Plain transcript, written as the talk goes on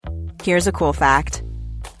Here's a cool fact.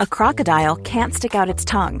 A crocodile can't stick out its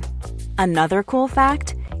tongue. Another cool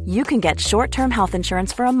fact, you can get short-term health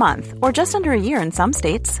insurance for a month or just under a year in some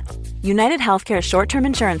states. United Healthcare short-term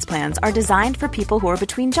insurance plans are designed for people who are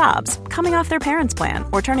between jobs, coming off their parents' plan,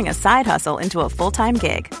 or turning a side hustle into a full-time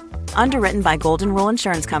gig. Underwritten by Golden Rule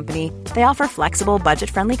Insurance Company, they offer flexible,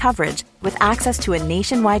 budget-friendly coverage with access to a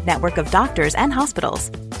nationwide network of doctors and hospitals.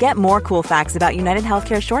 Get more cool facts about United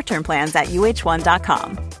Healthcare short-term plans at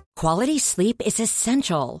uh1.com. Quality sleep is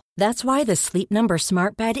essential. That's why the Sleep Number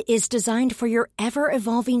Smart Bed is designed for your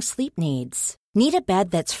ever-evolving sleep needs. Need a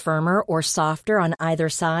bed that's firmer or softer on either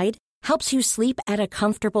side? Helps you sleep at a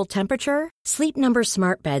comfortable temperature? Sleep Number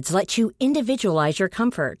Smart Beds let you individualize your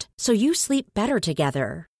comfort, so you sleep better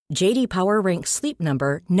together. J.D. Power ranks Sleep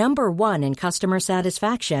Number number 1 in customer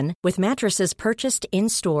satisfaction with mattresses purchased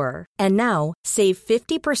in-store. And now, save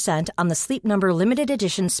 50% on the Sleep Number Limited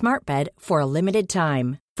Edition Smart Bed for a limited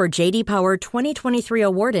time. For J.D. Power 2023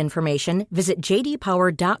 award information, visit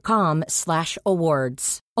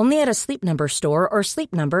jdpower.com/awards. Only at a Sleep Number store or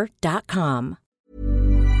sleepnumber.com.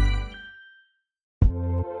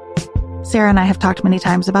 Sarah and I have talked many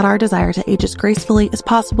times about our desire to age as gracefully as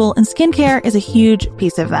possible, and skincare is a huge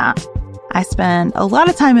piece of that. I spend a lot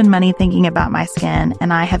of time and money thinking about my skin,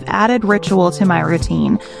 and I have added Ritual to my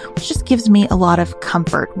routine, which just gives me a lot of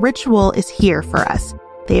comfort. Ritual is here for us.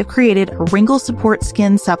 They have created a wrinkle support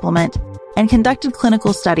skin supplement and conducted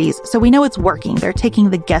clinical studies, so we know it's working. They're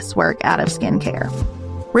taking the guesswork out of skincare.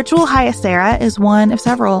 Ritual Hyacera is one of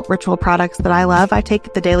several Ritual products that I love. I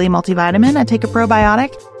take the daily multivitamin, I take a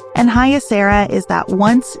probiotic, and Hyacera is that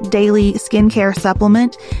once daily skincare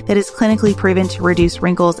supplement that is clinically proven to reduce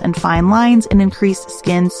wrinkles and fine lines and increase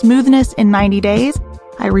skin smoothness in 90 days.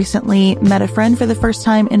 I recently met a friend for the first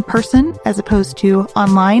time in person as opposed to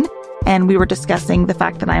online, and we were discussing the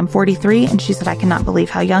fact that I am 43, and she said, "I cannot believe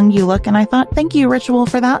how young you look." And I thought, thank you, Ritual,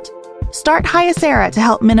 for that. Start Hyacera to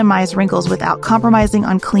help minimize wrinkles without compromising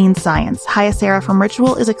on clean science. Hyacera from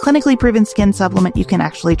Ritual is a clinically proven skin supplement you can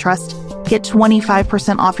actually trust. Get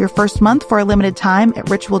 25% off your first month for a limited time at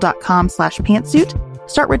ritual.com/pantsuit.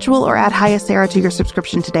 Start Ritual or add Hyacera to your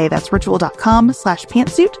subscription today. That's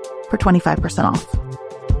ritual.com/pantsuit for 25% off.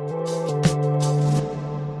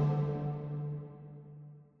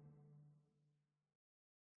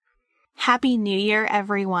 Happy New Year,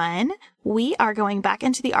 everyone. We are going back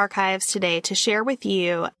into the archives today to share with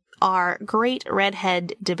you our great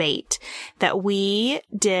redhead debate that we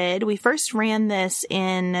did. We first ran this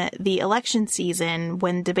in the election season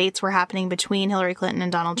when debates were happening between Hillary Clinton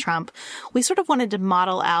and Donald Trump. We sort of wanted to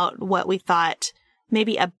model out what we thought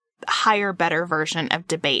maybe a higher, better version of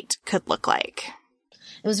debate could look like.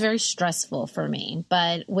 It was very stressful for me,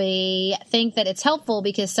 but we think that it's helpful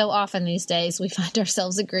because so often these days we find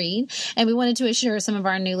ourselves agreeing, and we wanted to assure some of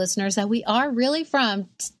our new listeners that we are really from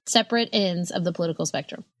separate ends of the political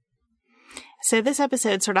spectrum. So this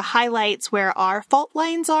episode sort of highlights where our fault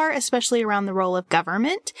lines are, especially around the role of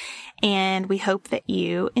government, and we hope that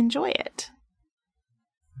you enjoy it.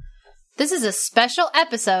 This is a special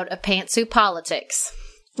episode of Pantsuit Politics.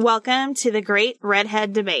 Welcome to the Great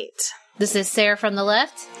Redhead Debate. This is Sarah from the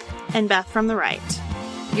left. And Beth from the right.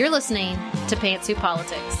 You're listening to Pantsuit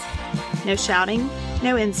Politics. No shouting,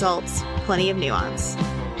 no insults, plenty of nuance.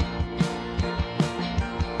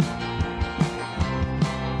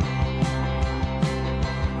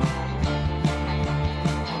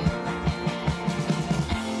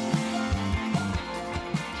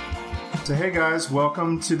 So hey guys,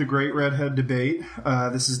 welcome to the Great Redhead Debate.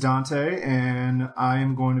 This is Dante, and I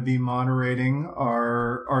am going to be moderating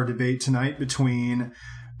our debate tonight between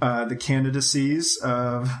the candidacies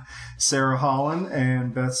of Sarah Holland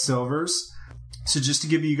and Beth Silvers. So just to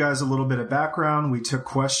give you guys a little bit of background, we took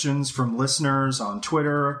questions from listeners on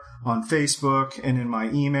Twitter, on Facebook, and in my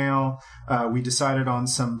email. We decided on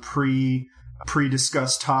some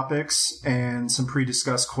pre-discussed topics and some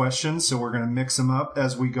pre-discussed questions, so we're going to mix them up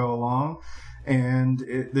as we go along, and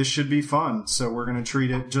this should be fun. So we're going to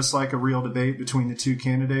treat it just like a real debate between the two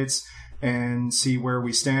candidates and see where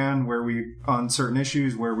we stand, where we on certain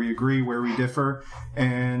issues, where we agree, where we differ,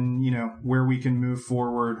 and where we can move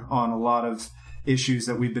forward on a lot of issues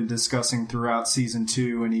that we've been discussing throughout season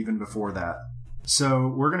 2 and even before that.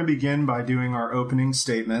 So we're going to begin by doing our opening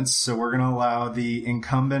statements. So we're going to allow the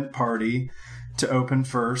incumbent party to open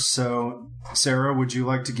first. So Sarah, would you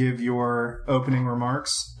like to give your opening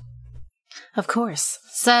remarks? Of course.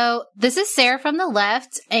 So this is Sarah from the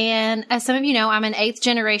left. And as some of you know, I'm an 8th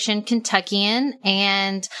generation Kentuckian.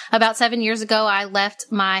 And about 7 years ago, I left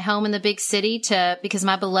my home in the big city because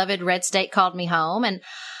my beloved red state called me home. And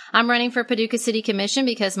I'm running for Paducah City Commission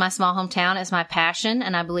because my small hometown is my passion,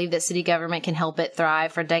 and I believe that city government can help it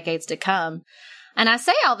thrive for decades to come. And I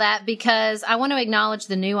say all that because I want to acknowledge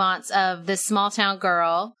the nuance of this small town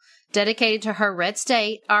girl dedicated to her red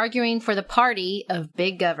state, arguing for the party of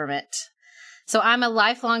big government. So I'm a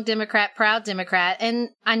lifelong Democrat, proud Democrat, and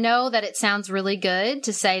I know that it sounds really good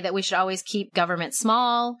to say that we should always keep government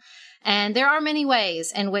small, and there are many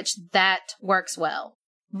ways in which that works well.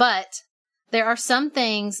 But there are some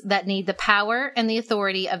things that need the power and the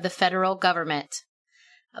authority of the federal government.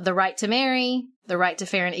 The right to marry, the right to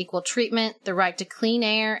fair and equal treatment, the right to clean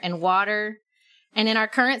air and water. And in our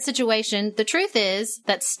current situation, the truth is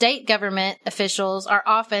that state government officials are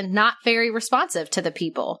often not very responsive to the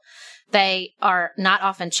people. They are not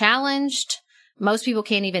often challenged. Most people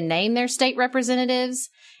can't even name their state representatives.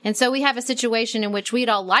 And so we have a situation in which we'd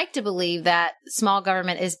all like to believe that small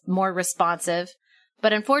government is more responsive.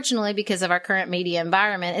 But unfortunately, because of our current media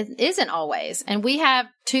environment, it isn't always. And we have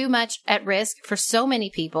too much at risk for so many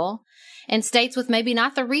people in states with maybe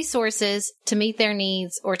not the resources to meet their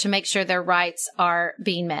needs or to make sure their rights are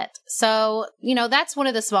being met. So, that's one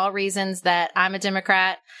of the small reasons that I'm a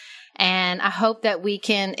Democrat. And I hope that we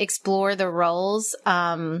can explore the roles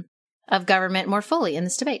of government more fully in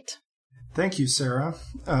this debate. Thank you, Sarah.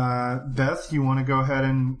 Beth, you want to go ahead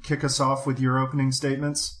and kick us off with your opening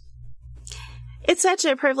statements? It's such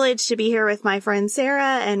a privilege to be here with my friend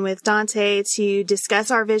Sarah and with Dante to discuss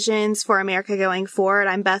our visions for America going forward.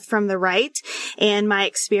 I'm Beth from the right, and my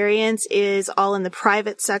experience is all in the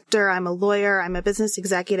private sector. I'm a lawyer. I'm a business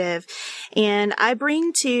executive, and I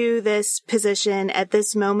bring to this position at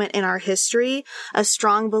this moment in our history a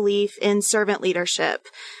strong belief in servant leadership.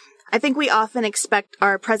 I think we often expect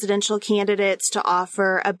our presidential candidates to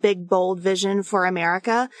offer a big, bold vision for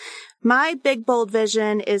America. My big, bold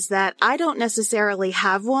vision is that I don't necessarily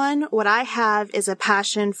have one. What I have is a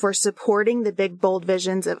passion for supporting the big, bold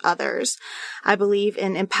visions of others. I believe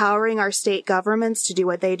in empowering our state governments to do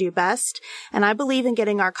what they do best, and I believe in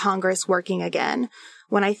getting our Congress working again.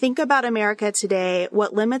 When I think about America today,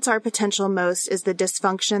 what limits our potential most is the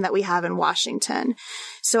dysfunction that we have in Washington.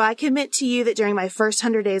 So I commit to you that during my first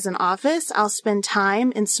 100 days in office, I'll spend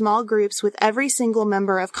time in small groups with every single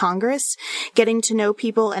member of Congress, getting to know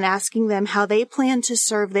people and asking them how they plan to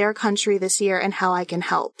serve their country this year and how I can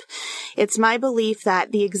help. It's my belief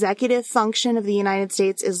that the executive function of the United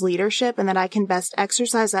States is leadership, and that I can best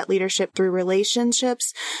exercise that leadership through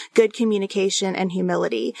relationships, good communication, and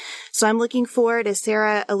humility. So I'm looking forward, as Sarah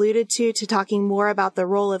alluded to talking more about the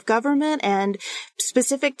role of government and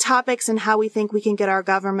specific topics and how we think we can get our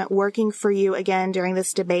government working for you again during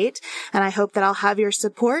this debate. And I hope that I'll have your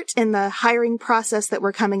support in the hiring process that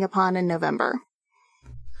we're coming upon in November.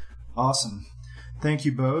 Awesome. Thank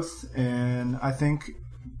you both. And I think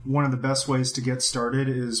one of the best ways to get started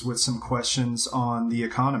is with some questions on the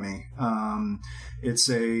economy. It's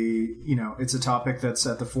a topic that's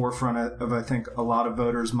at the forefront of, I think, a lot of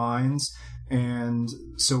voters' minds. And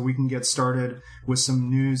so we can get started with some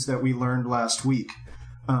news that we learned last week.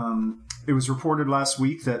 It was reported last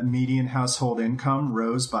week that median household income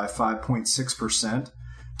rose by 5.6%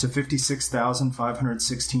 to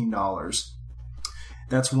 $56,516.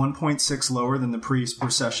 That's 1.6 lower than the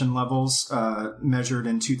pre-recession levels measured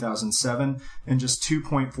in 2007 and just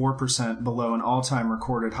 2.4% below an all-time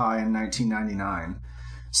recorded high in 1999.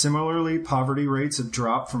 Similarly, poverty rates have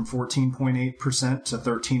dropped from 14.8% to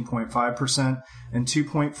 13.5%, and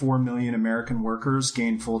 2.4 million American workers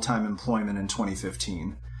gained full-time employment in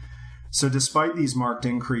 2015. So despite these marked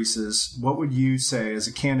increases, what would you say as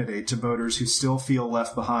a candidate to voters who still feel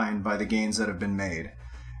left behind by the gains that have been made?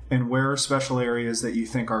 And where are special areas that you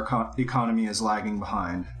think our economy is lagging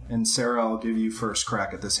behind? And Sarah, I'll give you first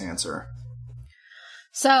crack at this answer.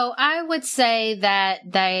 So I would say that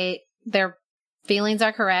their feelings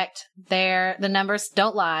are correct. The numbers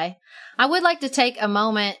don't lie. I would like to take a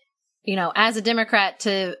moment, as a Democrat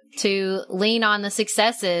to lean on the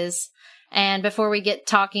successes. And before we get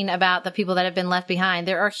talking about the people that have been left behind,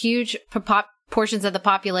 there are huge portions of the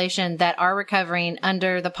population that are recovering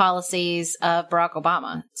under the policies of Barack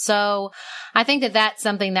Obama. So I think that that's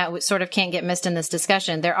something that sort of can't get missed in this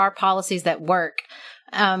discussion. There are policies that work.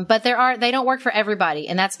 But they don't work for everybody.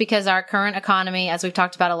 And that's because our current economy, as we've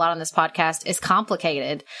talked about a lot on this podcast, is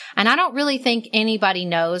complicated. And I don't really think anybody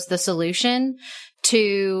knows the solution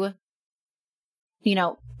to,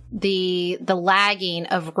 the lagging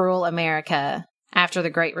of rural America after the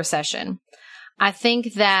Great Recession. I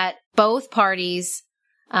think that both parties,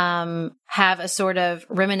 have a sort of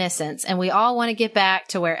reminiscence, and we all want to get back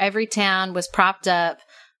to where every town was propped up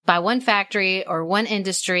by one factory or one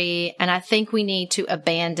industry. And I think we need to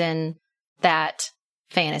abandon that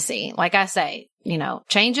fantasy. Like I say,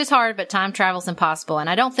 change is hard, but time travel's impossible. And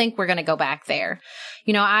I don't think we're going to go back there.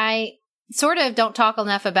 I sort of don't talk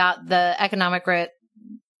enough about the economic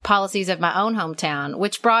policies of my own hometown,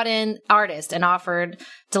 which brought in artists and offered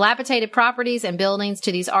dilapidated properties and buildings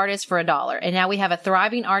to these artists for $1. And now we have a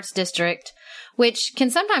thriving arts district, which can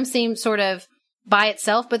sometimes seem sort of by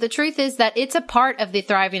itself, but the truth is that it's a part of the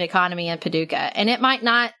thriving economy in Paducah, and it might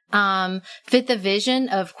not fit the vision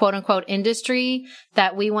of quote unquote industry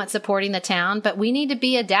that we want supporting the town, but we need to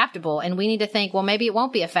be adaptable, and we need to think, well, maybe it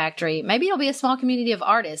won't be a factory, maybe it'll be a small community of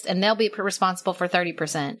artists, and they'll be responsible for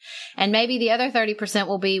 30%, and maybe the other 30%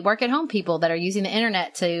 will be work at home people that are using the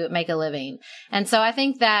internet to make a living. And so I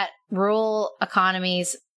think that rural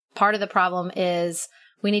economies, part of the problem is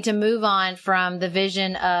we need to move on from the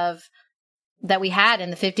vision that we had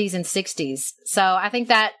in the 50s and 60s. So I think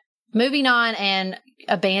that moving on and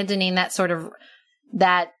abandoning that sort of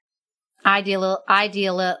that idyllic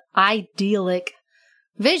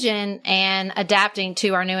vision and adapting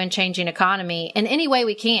to our new and changing economy in any way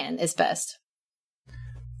we can is best.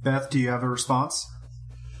 Beth, do you have a response?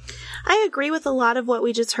 I agree with a lot of what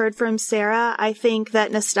we just heard from Sarah. I think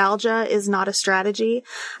that nostalgia is not a strategy.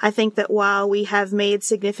 I think that while we have made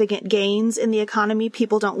significant gains in the economy,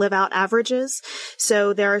 people don't live out averages.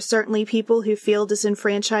 So there are certainly people who feel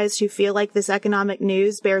disenfranchised, who feel like this economic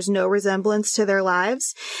news bears no resemblance to their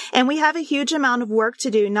lives. And we have a huge amount of work to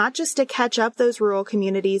do, not just to catch up those rural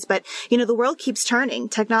communities, but, the world keeps turning.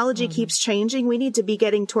 Technology keeps changing. We need to be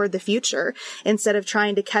getting toward the future instead of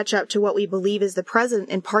trying to catch up to what we believe is the present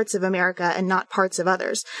in parts of America and not parts of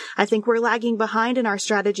others. I think we're lagging behind in our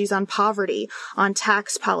strategies on poverty, on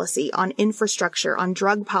tax policy, on infrastructure, on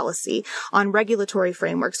drug policy, on regulatory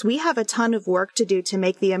frameworks. We have a ton of work to do to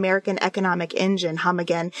make the American economic engine hum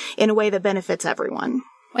again in a way that benefits everyone.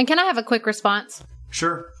 And can I have a quick response?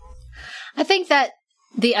 Sure. I think that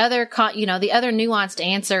the other nuanced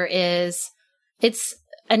answer is it's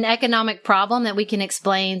an economic problem that we can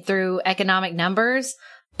explain through economic numbers,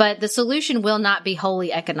 but the solution will not be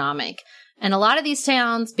wholly economic. And a lot of these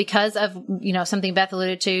towns, because of, something Beth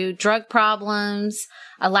alluded to, drug problems,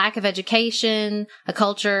 a lack of education, a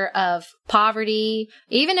culture of poverty,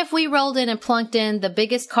 even if we rolled in and plunked in the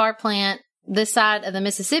biggest car plant this side of the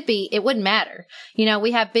Mississippi, it wouldn't matter.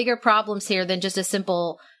 We have bigger problems here than just a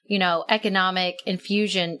simple, economic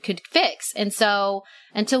infusion could fix. And so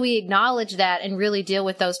until we acknowledge that and really deal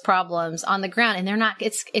with those problems on the ground, and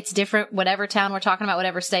it's different, whatever town we're talking about,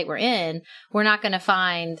 whatever state we're in, we're not going to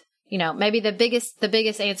find, maybe the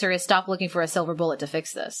biggest answer is stop looking for a silver bullet to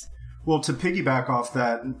fix this. Well, to piggyback off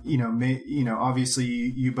that, obviously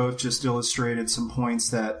you both just illustrated some points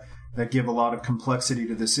that give a lot of complexity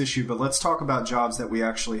to this issue, but let's talk about jobs that we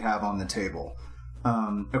actually have on the table.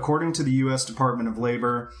 According to the U.S. Department of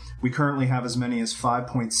Labor, we currently have as many as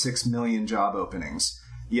 5.6 million job openings.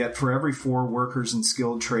 Yet for every 4 workers in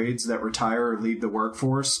skilled trades that retire or leave the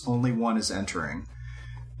workforce, only 1 is entering.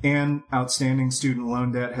 And outstanding student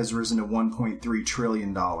loan debt has risen to $1.3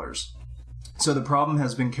 trillion. So the problem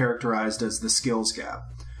has been characterized as the skills gap.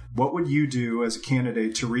 What would you do as a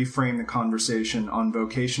candidate to reframe the conversation on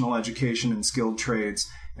vocational education and skilled trades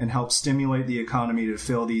and help stimulate the economy to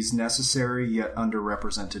fill these necessary yet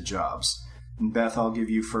underrepresented jobs? And Beth, I'll give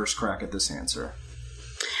you first crack at this answer.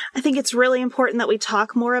 I think it's really important that we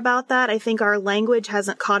talk more about that. I think our language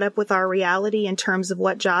hasn't caught up with our reality in terms of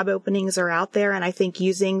what job openings are out there. And I think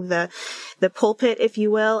using the pulpit, if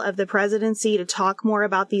you will, of the presidency to talk more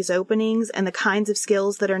about these openings and the kinds of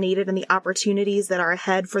skills that are needed and the opportunities that are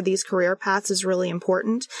ahead for these career paths is really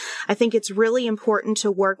important. I think it's really important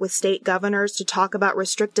to work with state governors to talk about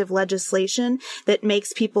restrictive legislation that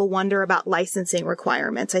makes people wonder about licensing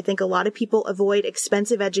requirements. I think a lot of people avoid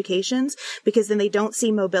expensive educations because then they don't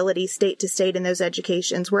see mobility state to state in those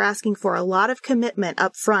educations. We're asking for a lot of commitment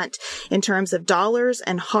up front in terms of dollars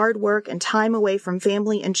and hard work and time away from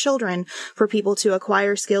family and children for people to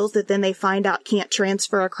acquire skills that then they find out can't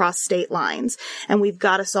transfer across state lines. And we've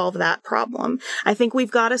got to solve that problem. I think we've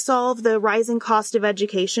got to solve the rising cost of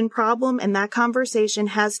education problem, and that conversation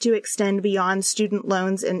has to extend beyond student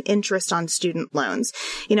loans and interest on student loans.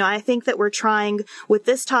 I think that we're trying with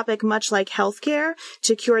this topic, much like healthcare,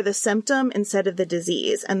 to cure the symptom instead of the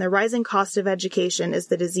disease. And the rising cost of education is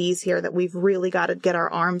the disease here that we've really got to get our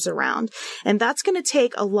arms around. And that's going to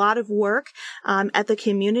take a lot of work at the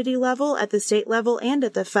community level, at the state level, and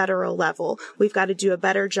at the federal level. We've got to do a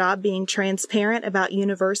better job being transparent about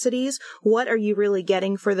universities. What are you really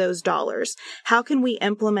getting for those dollars? How can we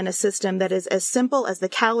implement a system that is as simple as the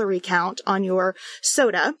calorie count on your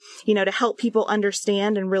soda, to help people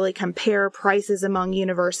understand and really compare prices among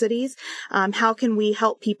universities? How can we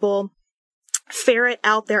help people ferret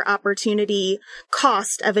out their opportunity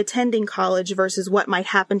cost of attending college versus what might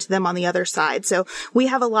happen to them on the other side. So we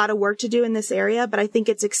have a lot of work to do in this area, but I think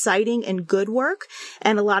it's exciting and good work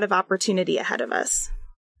and a lot of opportunity ahead of us.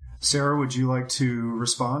 Sarah, would you like to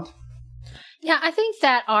respond? Yeah, I think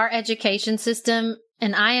that our education system,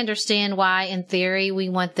 and I understand why in theory we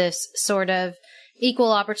want this sort of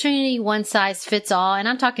equal opportunity, one size fits all, and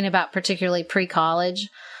I'm talking about particularly pre-college,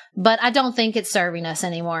 but I don't think it's serving us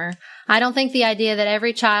anymore. I don't think the idea that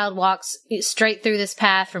every child walks straight through this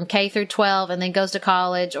path from K through 12 and then goes to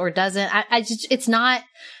college or doesn't, it's not,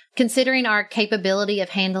 considering our capability of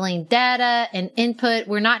handling data and input,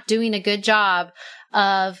 we're not doing a good job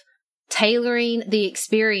of tailoring the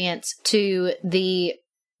experience to the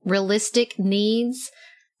realistic needs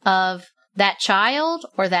of that child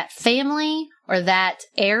or that family or that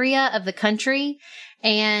area of the country.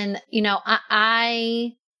 And,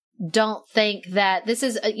 I don't think that this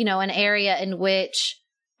is, an area in which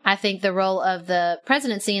I think the role of the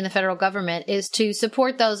presidency and the federal government is to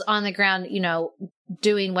support those on the ground,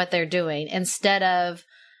 doing what they're doing instead of,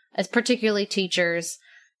 as particularly teachers.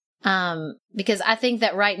 Because I think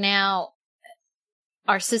that right now,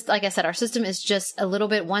 our system, like I said, our system is just a little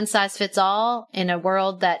bit one size fits all in a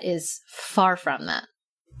world that is far from that.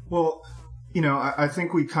 Well, I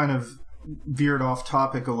think we kind of veered off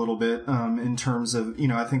topic a little bit in terms of,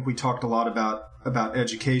 I think we talked a lot about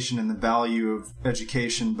education and the value of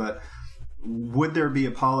education, but would there be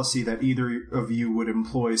a policy that either of you would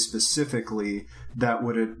employ specifically that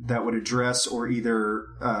would address or either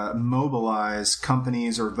mobilize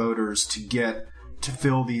companies or voters to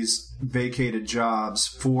fill these vacated jobs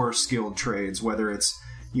for skilled trades, whether it's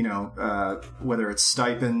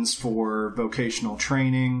stipends for vocational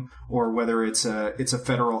training or whether it's a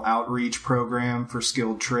federal outreach program for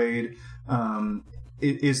skilled trade?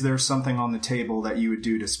 Is there something on the table that you would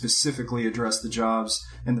do to specifically address the jobs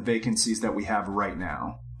and the vacancies that we have right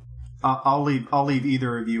now? I'll leave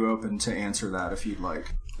either of you open to answer that if you'd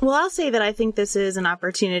like. Well, I'll say that I think this is an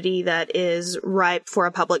opportunity that is ripe for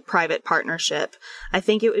a public-private partnership. I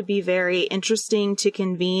think it would be very interesting to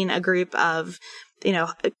convene a group of,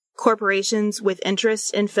 corporations with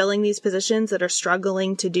interest in filling these positions that are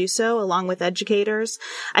struggling to do so, along with educators.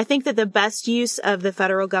 I think that the best use of the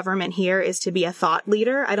federal government here is to be a thought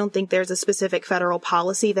leader. I don't think there's a specific federal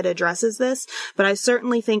policy that addresses this, but I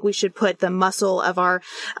certainly think we should put the muscle of our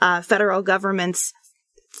federal government's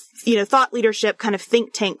thought leadership, kind of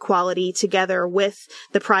think tank quality together with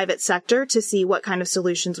the private sector to see what kind of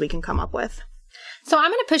solutions we can come up with. So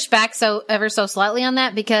I'm going to push back ever so slightly on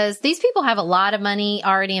that, because these people have a lot of money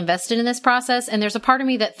already invested in this process. And there's a part of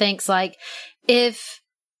me that thinks, like, if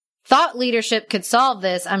thought leadership could solve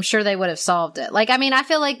this, I'm sure they would have solved it. I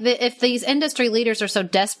feel like if these industry leaders are so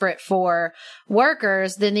desperate for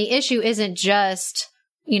workers, then the issue isn't just,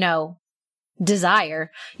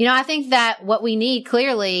 desire. I think that what we need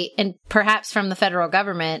clearly, and perhaps from the federal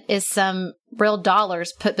government, is some real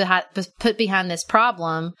dollars put behind this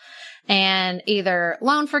problem, and either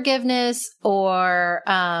loan forgiveness or,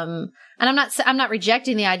 and I'm not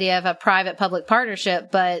rejecting the idea of a private public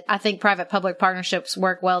partnership, but I think private public partnerships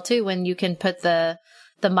work well too when you can put the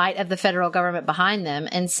might of the federal government behind them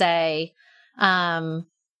and say,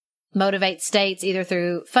 motivate states either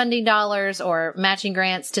through funding dollars or matching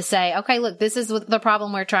grants to say, okay, look, this is the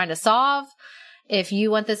problem we're trying to solve. If you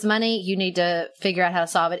want this money, you need to figure out how to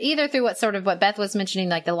solve it, either through what Beth was mentioning,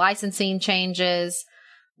 like the licensing changes.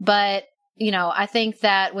 But, I think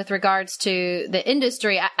that with regards to the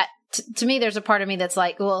industry, to me, there's a part of me that's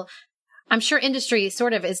like, well, I'm sure industry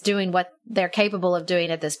sort of is doing what they're capable of doing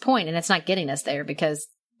at this point, and it's not getting us there because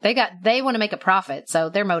they want to make a profit, so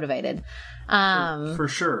they're motivated. For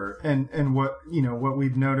sure. And what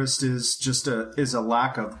we've noticed is just a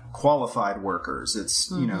lack of qualified workers.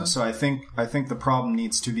 It's, so I think the problem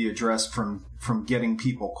needs to be addressed from getting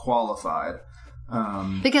people qualified.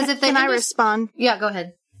 Because if Can I respond? Yeah, go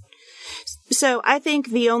ahead. So I think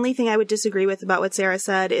the only thing I would disagree with about what Sarah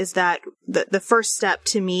said is that the first step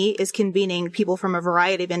to me is convening people from a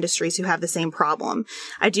variety of industries who have the same problem.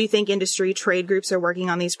 I do think industry trade groups are working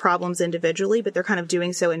on these problems individually, but they're kind of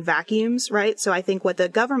doing so in vacuums, right? So I think what the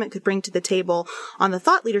government could bring to the table on the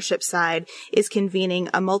thought leadership side is convening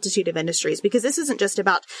a multitude of industries, because this isn't just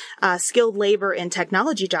about skilled labor and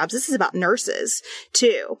technology jobs. This is about nurses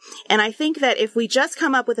too. And I think that if we just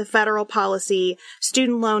come up with a federal policy,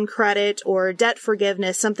 student loan credit or debt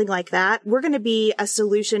forgiveness, something like that, we're going to be a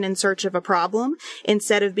solution in search of a a problem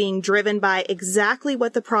instead of being driven by exactly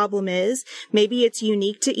what the problem is. Maybe it's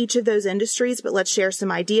unique to each of those industries, but let's share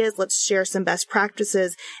some ideas. Let's share some best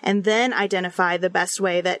practices and then identify the best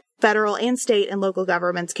way that federal and state and local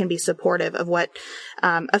governments can be supportive of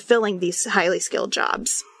of filling these highly skilled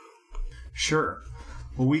jobs. Sure.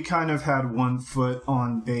 Well, we kind of had one foot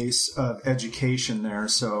on base of education there,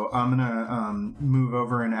 so I'm going to move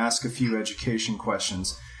over and ask a few education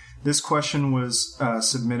questions. This question was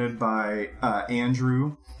submitted by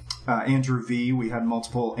Andrew V. We had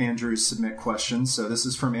multiple Andrews submit questions, so this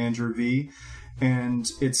is from Andrew V. And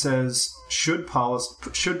it says, should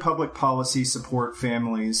public policy support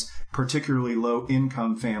families, particularly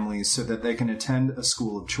low-income families, so that they can attend a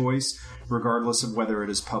school of choice, regardless of whether it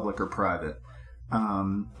is public or private?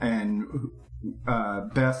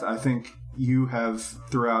 Beth, I think you have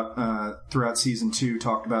throughout season 2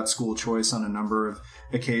 talked about school choice on a number of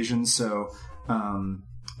occasions. So,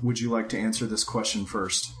 would you like to answer this question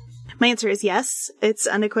first? My answer is yes. It's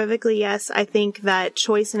unequivocally yes. I think that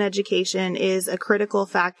choice in education is a critical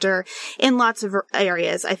factor in lots of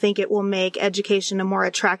areas. I think it will make education a more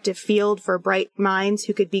attractive field for bright minds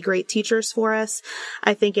who could be great teachers for us.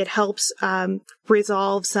 I think it helps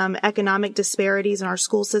resolve some economic disparities in our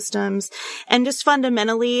school systems. And just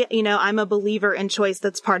fundamentally, I'm a believer in choice.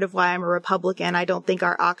 That's part of why I'm a Republican. I don't think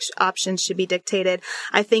our options should be dictated.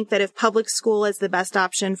 I think that if public school is the best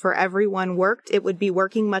option for everyone worked, it would be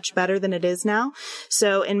working much better than it is now.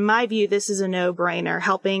 So in my view, this is a no-brainer,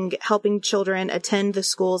 helping children attend the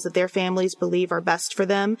schools that their families believe are best for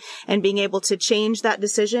them and being able to change that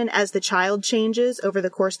decision as the child changes over the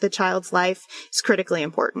course of the child's life is critically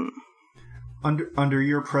important. Under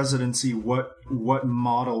your presidency, what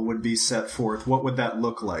model would be set forth? What would that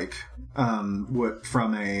look like?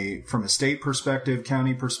 From a state perspective,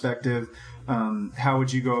 county perspective, how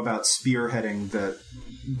would you go about spearheading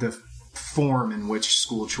the form in which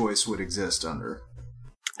school choice would exist under?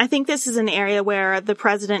 I think this is an area where the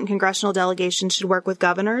president and congressional delegation should work with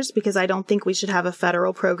governors, because I don't think we should have a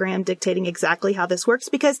federal program dictating exactly how this works,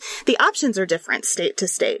 because the options are different state to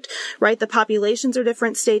state, right? The populations are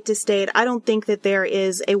different state to state. I don't think that there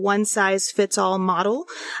is a one-size-fits-all model.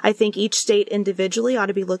 I think each state individually ought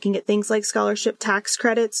to be looking at things like scholarship tax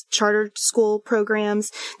credits, charter school programs.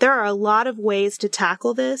 There are a lot of ways to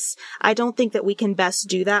tackle this. I don't think that we can best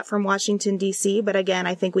do that from Washington, D.C., but again,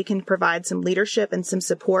 I think we can provide some leadership and some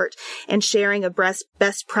support and sharing of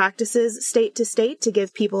best practices state to state to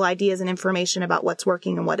give people ideas and information about what's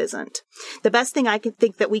working and what isn't. The best thing I can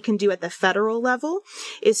think that we can do at the federal level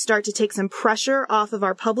is start to take some pressure off of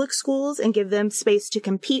our public schools and give them space to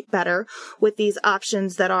compete better with these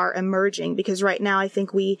options that are emerging, because right now I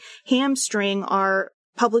think we hamstring our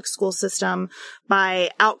public school system by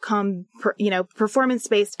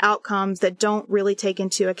performance-based outcomes that don't really take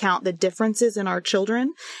into account the differences in our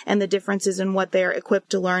children and the differences in what they're equipped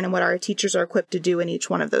to learn and what our teachers are equipped to do in each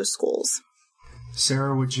one of those schools.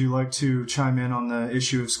 Sarah, would you like to chime in on the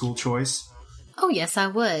issue of school choice? Oh, yes, I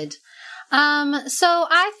would. So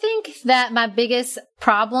I think that my biggest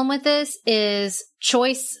problem with this is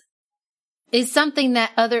choice is something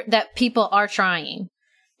that people are trying.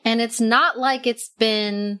 And it's not like it's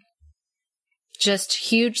been just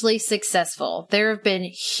hugely successful. There have been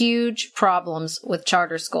huge problems with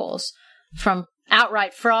charter schools, from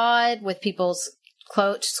outright fraud with people's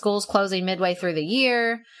schools closing midway through the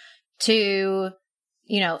year to,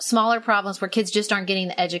 smaller problems where kids just aren't getting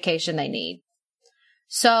the education they need.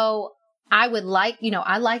 So I would like,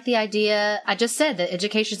 I like the idea. I just said the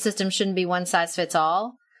education system shouldn't be one size fits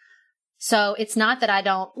all. So it's not that I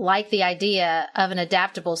don't like the idea of an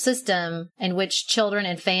adaptable system in which children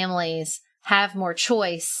and families have more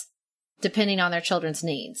choice depending on their children's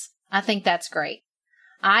needs. I think that's great.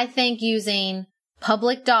 I think using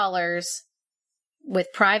public dollars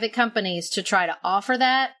with private companies to try to offer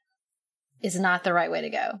that is not the right way to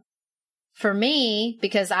go. For me,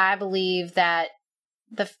 because I believe that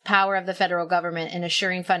the power of the federal government in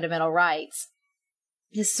assuring fundamental rights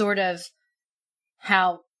is sort of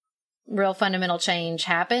how real fundamental change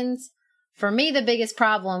happens. For me, the biggest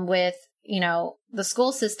problem with, the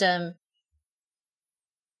school system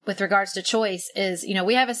with regards to choice is,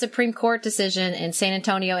 we have a Supreme Court decision in San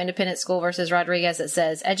Antonio Independent School versus Rodriguez that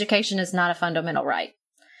says education is not a fundamental right.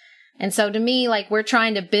 And so to me, we're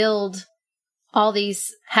trying to build all these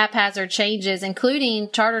haphazard changes, including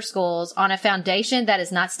charter schools, on a foundation that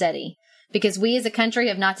is not steady. Because we as a country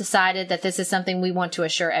have not decided that this is something we want to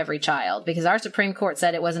assure every child, because our Supreme Court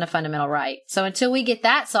said it wasn't a fundamental right. So until we get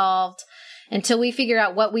that solved, until we figure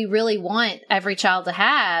out what we really want every child to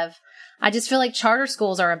have, I just feel like charter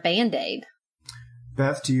schools are a Band-Aid.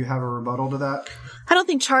 Beth, do you have a rebuttal to that? I don't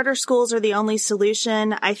think charter schools are the only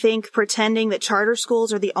solution. I think pretending that charter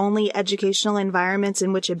schools are the only educational environments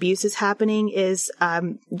in which abuse is happening is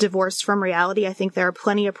divorced from reality. I think there are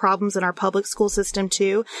plenty of problems in our public school system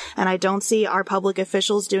too, and I don't see our public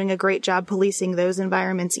officials doing a great job policing those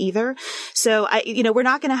environments either. So we're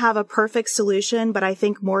not going to have a perfect solution, but I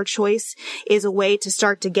think more choice is a way to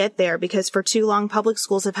start to get there, because for too long public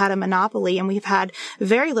schools have had a monopoly and we've had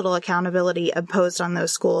very little accountability imposed on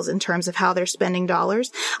those schools in terms of how they're spending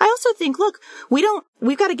dollars. I also think, look,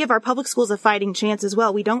 we've got to give our public schools a fighting chance as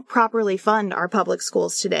well. We don't properly fund our public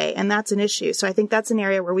schools today, and that's an issue. So I think that's an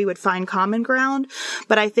area where we would find common ground.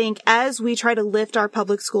 But I think as we try to lift our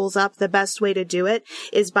public schools up, the best way to do it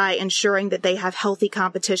is by ensuring that they have healthy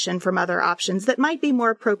competition from other options that might be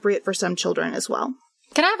more appropriate for some children as well.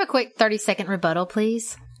 Can I have a quick 30-second rebuttal,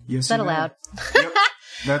 please? Yes, is that allowed? Yep.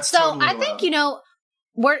 That's so totally I allowed. think,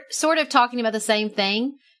 we're sort of talking about the same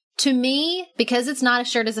thing. To me, because it's not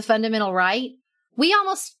assured as a fundamental right,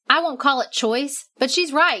 I won't call it choice, but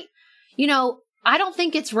she's right. I don't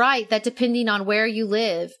think it's right that depending on where you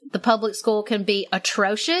live, the public school can be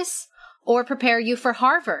atrocious or prepare you for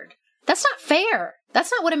Harvard. That's not fair.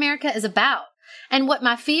 That's not what America is about. And what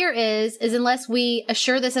my fear is unless we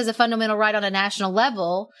assure this as a fundamental right on a national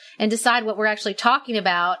level and decide what we're actually talking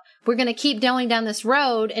about, we're going to keep going down this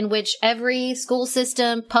road in which every school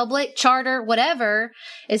system, public, charter, whatever,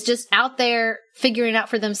 is just out there figuring out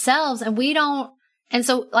for themselves. And we don't. And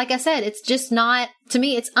so, like I said, it's just not, to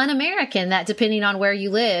me, it's un-American that depending on where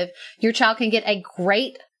you live, your child can get a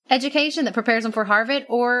great education that prepares them for Harvard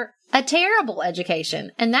or a terrible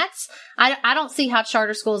education. And I don't see how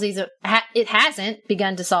charter schools it hasn't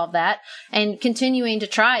begun to solve that and continuing to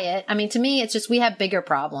try it. I mean, to me, it's just, we have bigger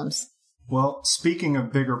problems. Well, speaking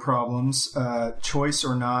of bigger problems, choice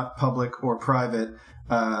or not, public or private,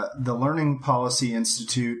 the Learning Policy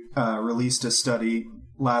Institute released a study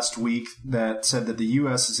last week that said that the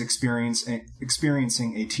U.S. is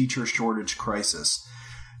experiencing a teacher shortage crisis.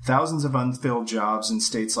 Thousands of unfilled jobs in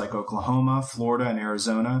states like Oklahoma, Florida, and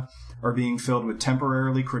Arizona are being filled with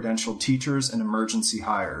temporarily credentialed teachers and emergency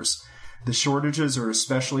hires. The shortages are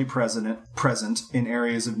especially present in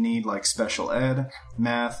areas of need like special ed,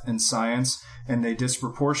 math, and science, and they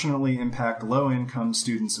disproportionately impact low-income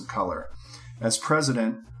students of color. As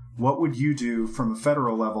president, what would you do from a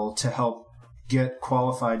federal level to help get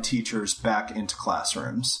qualified teachers back into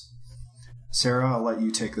classrooms? Sarah, I'll let you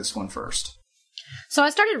take this one first. So I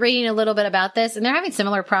started reading a little bit about this, and they're having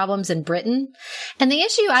similar problems in Britain. And the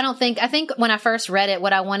issue, I think when I first read it,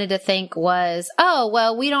 what I wanted to think was, oh,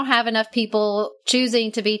 well, we don't have enough people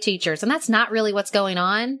choosing to be teachers. And that's not really what's going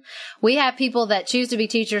on. We have people that choose to be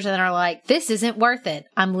teachers and are like, this isn't worth it.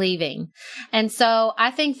 I'm leaving. And so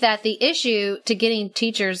I think that the issue to getting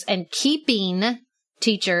teachers and keeping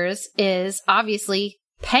teachers is obviously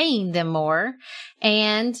paying them more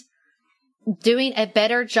and doing a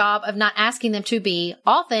better job of not asking them to be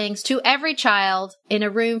all things to every child in a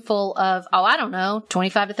room full of,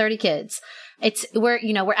 25 to 30 kids.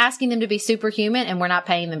 We're asking them to be superhuman and we're not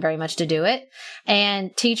paying them very much to do it.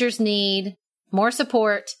 And teachers need more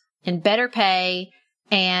support and better pay.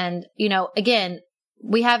 And, again,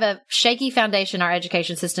 we have a shaky foundation our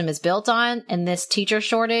education system is built on, and this teacher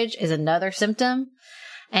shortage is another symptom.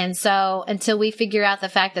 And so until we figure out the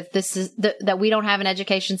fact that that we don't have an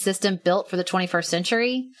education system built for the 21st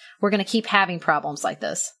century, we're going to keep having problems like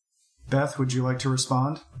this. Beth, would you like to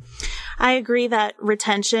respond? I agree that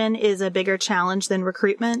retention is a bigger challenge than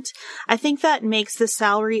recruitment. I think that makes the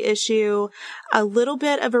salary issue a little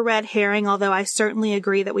bit of a red herring, although I certainly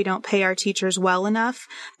agree that we don't pay our teachers well enough.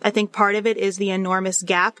 I think part of it is the enormous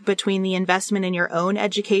gap between the investment in your own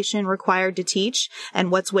education required to teach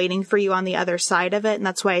and what's waiting for you on the other side of it. And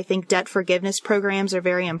that's why I think debt forgiveness programs are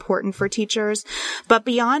very important for teachers. But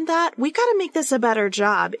beyond that, we've got to make this a better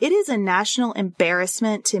job. It is a national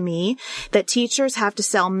embarrassment to me that teachers have to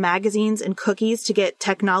sell magazines and cookies to get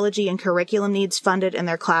technology and curriculum needs funded in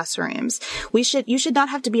their classrooms. You should not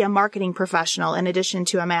have to be a marketing professional in addition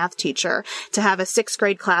to a math teacher to have a 6th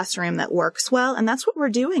grade classroom that works well. And that's what we're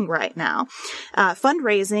doing right now.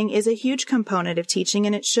 Fundraising is a huge component of teaching,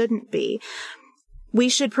 and it shouldn't be. We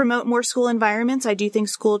should promote more school environments. I do think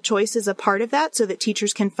school choice is a part of that so that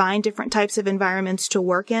teachers can find different types of environments to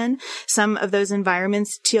work in. Some of those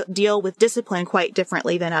environments deal with discipline quite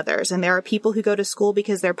differently than others. And there are people who go to school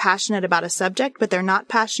because they're passionate about a subject, but they're not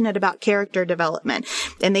passionate about character development.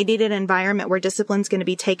 And they need an environment where discipline's going to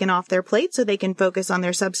be taken off their plate so they can focus on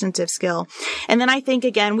their substantive skill. And then I think,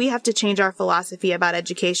 again, we have to change our philosophy about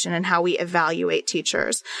education and how we evaluate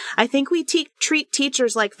teachers. I think we treat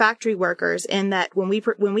teachers like factory workers in that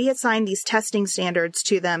when we assign these testing standards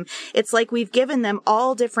to them, it's like we've given them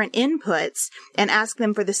all different inputs and asked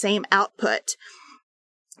them for the same output.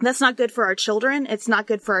 That's not good for our children. It's not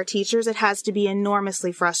good for our teachers. It has to be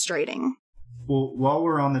enormously frustrating. Well, while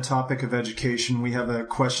we're on the topic of education, we have a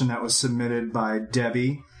question that was submitted by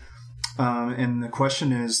Debbie. And the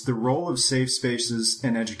question is the role of safe spaces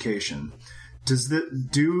in education.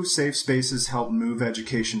 Do safe spaces help move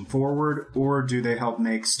education forward, or do they help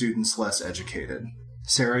make students less educated?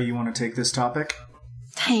 Sarah, you want to take this topic?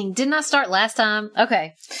 Dang, didn't I start last time?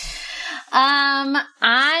 Okay.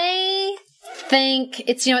 I think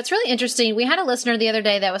it's really interesting. We had a listener the other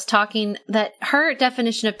day that was talking that her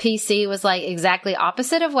definition of PC was like exactly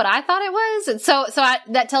opposite of what I thought it was. And so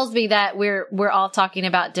that tells me that we're all talking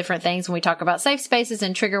about different things when we talk about safe spaces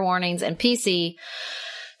and trigger warnings and PC.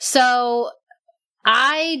 So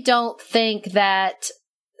I don't think that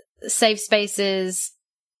safe spaces,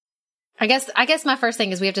 I guess my first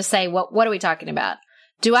thing is we have to say, what are we talking about?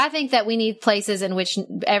 Do I think that we need places in which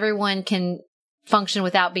everyone can function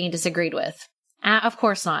without being disagreed with? Of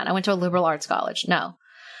course not. I went to a liberal arts college. No.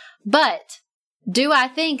 But do I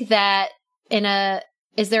think that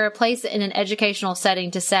is there a place in an educational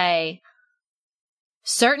setting to say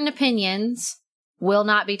certain opinions will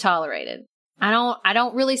not be tolerated? I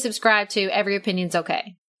don't really subscribe to every opinion's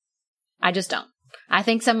okay. I just don't. I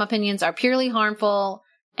think some opinions are purely harmful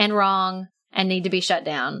and wrong and need to be shut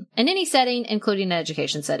down in any setting, including an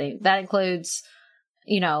education setting. That includes,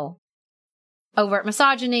 overt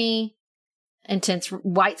misogyny, intense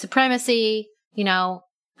white supremacy,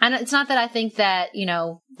 and it's not that I think that,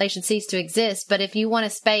 they should cease to exist, but if you want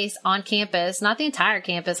a space on campus, not the entire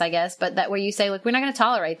campus, I guess, but that where you say, look, we're not going to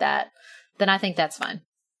tolerate that, then I think that's fine.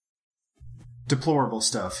 Deplorable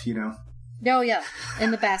stuff, Oh, yeah.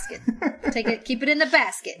 In the basket. Keep it in the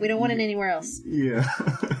basket. We don't want it anywhere else. Yeah.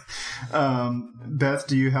 Beth,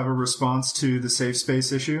 do you have a response to the safe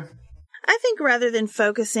space issue? I think rather than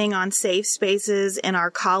focusing on safe spaces in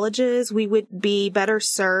our colleges, we would be better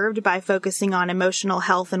served by focusing on emotional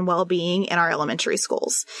health and well-being in our elementary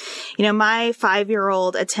schools. My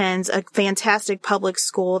 5-year-old attends a fantastic public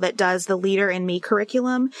school that does the Leader in Me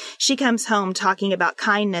curriculum. She comes home talking about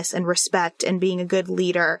kindness and respect and being a good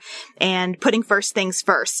leader and putting first things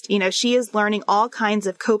first. She is learning all kinds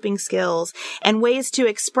of coping skills and ways to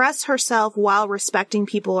express herself while respecting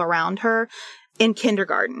people around her in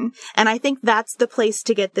kindergarten. And I think that's the place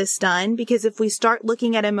to get this done, because if we start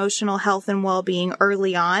looking at emotional health and well-being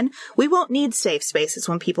early on, we won't need safe spaces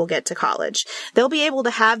when people get to college. They'll be able to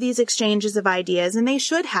have these exchanges of ideas, and they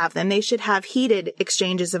should have them. They should have heated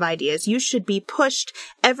exchanges of ideas. You should be pushed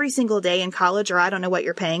every single day in college, or I don't know what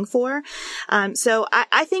you're paying for. So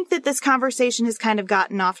I think that this conversation has kind of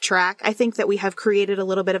gotten off track. I think that we have created a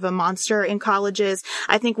little bit of a monster in colleges.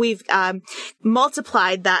 I think we've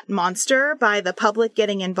multiplied that monster by the public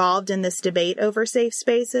getting involved in this debate over safe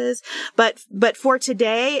spaces. But for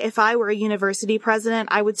today, if I were a university president,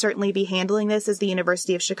 I would certainly be handling this as the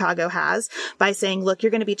University of Chicago has, by saying, look,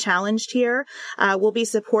 you're going to be challenged here. We'll be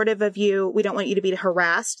supportive of you. We don't want you to be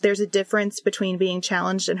harassed. There's a difference between being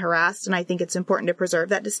challenged and harassed, and I think it's important to preserve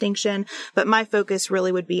that distinction. But my focus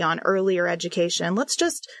really would be on earlier education.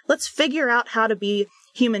 Let's figure out how to be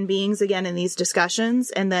human beings again in these discussions,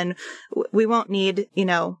 and then we won't need,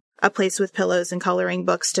 a place with pillows and coloring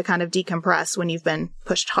books to kind of decompress when you've been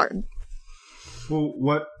pushed hard. Well,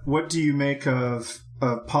 what do you make of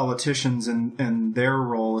politicians and their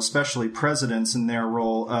role, especially presidents and their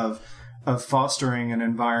role of fostering an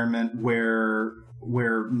environment where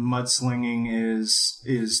mudslinging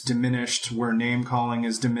is diminished, where name calling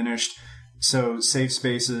is diminished, so safe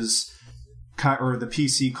spaces or the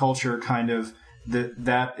PC culture kind of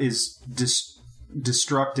that is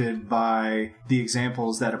destructed by the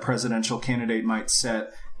examples that a presidential candidate might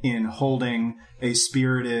set in holding a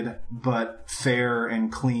spirited but fair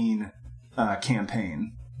and clean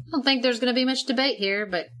campaign? I don't think there's going to be much debate here,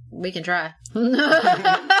 but we can try.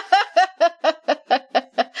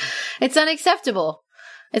 It's unacceptable.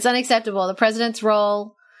 It's unacceptable. The president's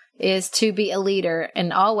role is to be a leader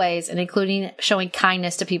in all ways, and including showing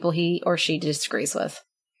kindness to people he or she disagrees with.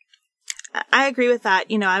 I agree with that.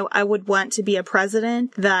 I would want to be a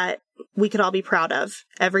president that we could all be proud of.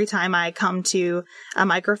 Every time I come to a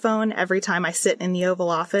microphone, every time I sit in the Oval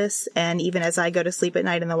Office, and even as I go to sleep at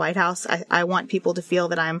night in the White House, I want people to feel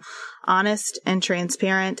that I'm honest and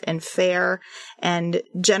transparent and fair and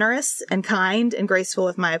generous and kind and graceful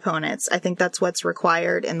with my opponents. I think that's what's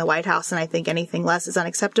required in the White House, and I think anything less is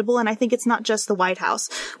unacceptable. And I think it's not just the White House.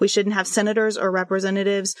 We shouldn't have senators or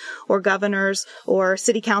representatives or governors or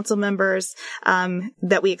city council members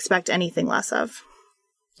that we expect anything less of.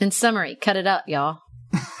 In summary, cut it up, y'all.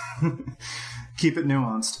 Keep it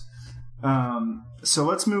nuanced. So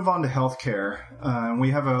let's move on to healthcare. We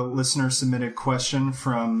have a listener submitted question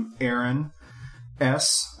from Aaron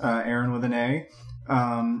S. Aaron with an A.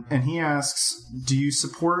 And he asks, do you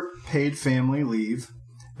support paid family leave?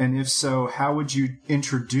 And if so, how would you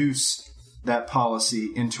introduce that policy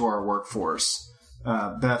into our workforce?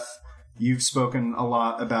 Beth, you've spoken a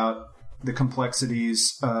lot about the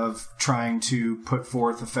complexities of trying to put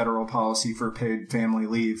forth a federal policy for paid family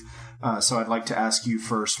leave. So I'd like to ask you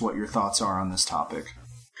first what your thoughts are on this topic.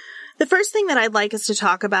 The first thing that I'd like us to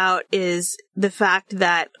talk about is the fact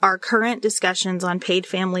that our current discussions on paid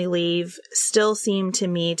family leave still seem to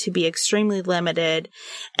me to be extremely limited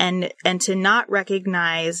and to not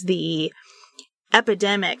recognize the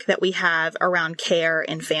epidemic that we have around care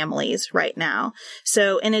in families right now.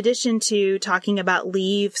 So in addition to talking about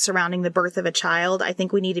leave surrounding the birth of a child, I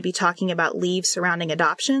think we need to be talking about leave surrounding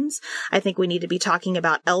adoptions. I think we need to be talking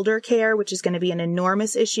about elder care, which is going to be an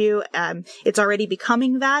enormous issue. It's already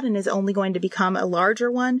becoming that and is only going to become a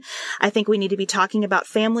larger one. I think we need to be talking about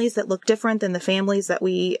families that look different than the families that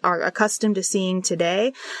we are accustomed to seeing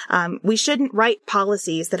today. We shouldn't write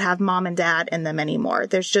policies that have mom and dad in them anymore.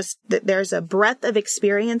 There's a breadth of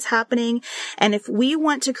experience happening. And if we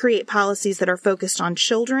want to create policies that are focused on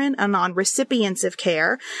children and on recipients of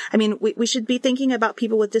care, I mean, we should be thinking about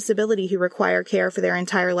people with disability who require care for their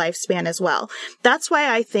entire lifespan as well. That's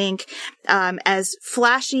why I think, as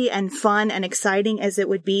flashy and fun and exciting as it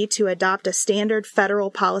would be to adopt a standard federal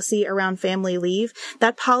policy around family leave,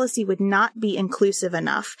 that policy would not be inclusive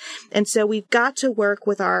enough. And so we've got to work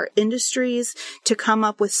with our industries to come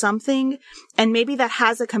up with something, and maybe that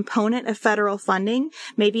has a component of federal funding.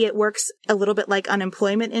 Maybe it works a little bit like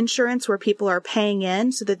unemployment insurance where people are paying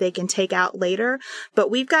in so that they can take out later. But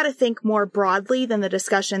we've got to think more broadly than the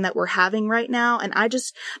discussion that we're having right now. And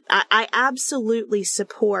I absolutely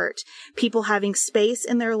support people having space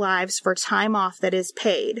in their lives for time off that is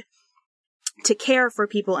paid to care for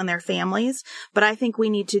people and their families. But I think we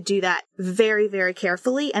need to do that very, very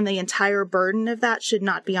carefully. And the entire burden of that should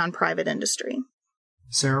not be on private industry.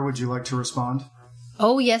 Sarah, would you like to respond?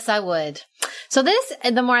 Oh, yes, I would. So this,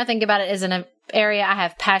 the more I think about it, is an area I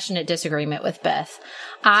have passionate disagreement with Beth.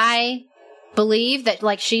 I believe that,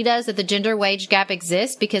 like she does, that the gender wage gap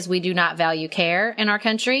exists because we do not value care in our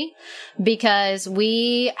country, because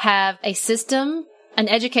we have a system, an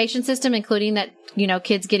education system, including that,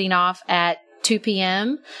 kids getting off at 2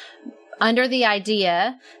 p.m., under the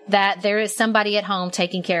idea that there is somebody at home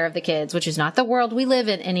taking care of the kids, which is not the world we live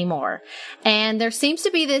in anymore. And there seems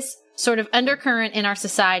to be this sort of undercurrent in our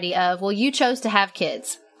society of, well, you chose to have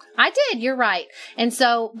kids. I did. You're right. And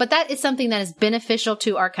so, but that is something that is beneficial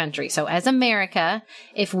to our country. So as America,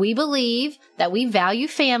 if we believe that we value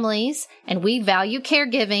families and we value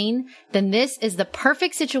caregiving, then this is the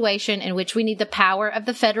perfect situation in which we need the power of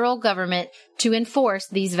the federal government to enforce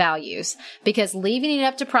these values, because leaving it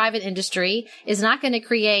up to private industry is not going to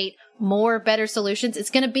create more better solutions. It's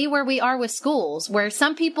going to be where we are with schools, where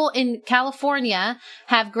some people in California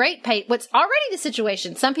have great paid. What's already the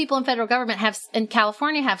situation. Some people in federal government in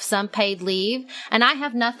California have some paid leave, and I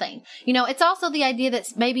have nothing. It's also the idea that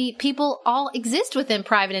maybe people all exist within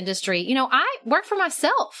private industry. I work for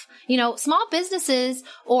myself. Small businesses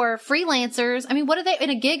or freelancers. I mean, what are they in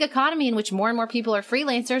a gig economy in which more and more people are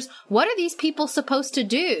freelancers? What are these people supposed to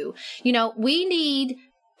do? We need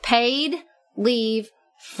paid leave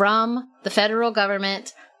from the federal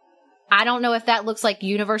government. I don't know if that looks like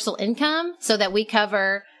universal income so that we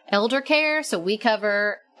cover elder care, so we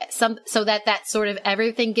cover so that sort of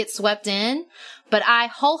everything gets swept in. But I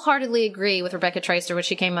wholeheartedly agree with Rebecca Tracer when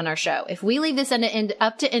she came on our show. If we leave this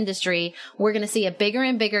up to industry, we're going to see a bigger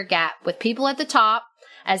and bigger gap with people at the top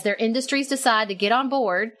as their industries decide to get on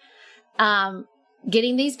board,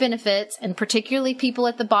 getting these benefits, and particularly people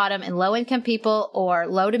at the bottom and low-income people or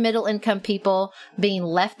low to middle-income people being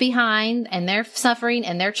left behind, and they're suffering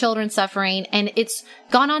and their children suffering, and it's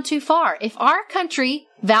gone on too far. If our country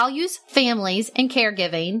values families and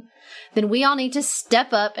caregiving, then we all need to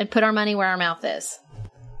step up and put our money where our mouth is.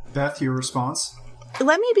 Beth, your response?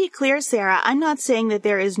 Let me be clear, Sarah. I'm not saying that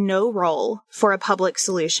there is no role for a public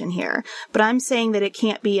solution here, but I'm saying that it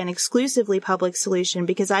can't be an exclusively public solution,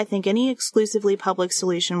 because I think any exclusively public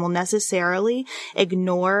solution will necessarily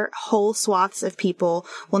ignore whole swaths of people,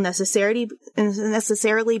 will necessarily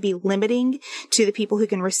be limiting to the people who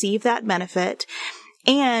can receive that benefit,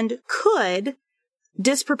 and could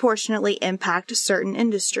disproportionately impact certain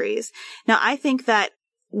industries. Now, I think that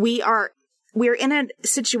we're in a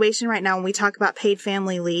situation right now when we talk about paid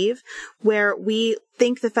family leave where we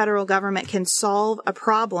think the federal government can solve a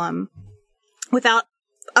problem without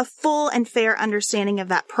a full and fair understanding of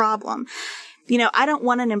that problem. You know, I don't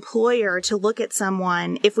want an employer to look at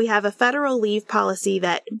someone if we have a federal leave policy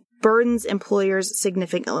that burdens employers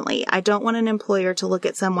significantly. I don't want an employer to look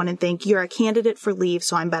at someone and think, you're a candidate for leave,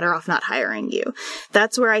 so I'm better off not hiring you.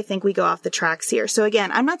 That's where I think we go off the tracks here. So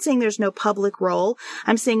again, I'm not saying there's no public role.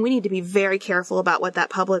 I'm saying we need to be very careful about what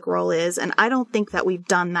that public role is. And I don't think that we've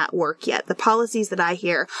done that work yet. The policies that I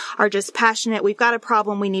hear are just passionate. We've got a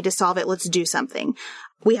problem. We need to solve it. Let's do something.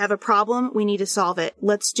 We have a problem. We need to solve it.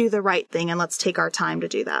 Let's do the right thing and let's take our time to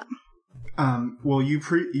do that. Well, you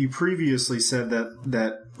previously said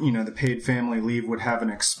that you know the paid family leave would have an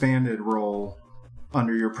expanded role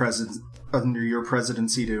under your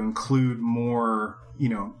presidency to include more, you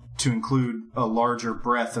know, to include a larger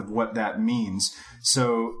breadth of what that means.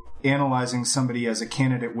 So, analyzing somebody as a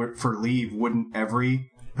candidate for leave, wouldn't every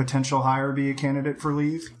potential hire be a candidate for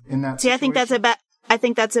leave in that situation? I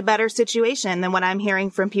think that's a better situation than what I'm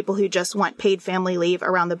hearing from people who just want paid family leave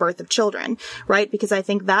around the birth of children, right? Because I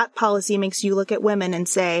think that policy makes you look at women and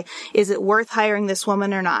say, is it worth hiring this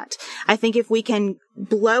woman or not? I think if we can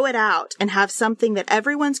blow it out and have something that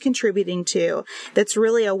everyone's contributing to, that's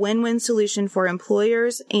really a win-win solution for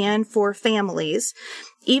employers and for families,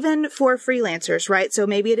 even for freelancers, right? So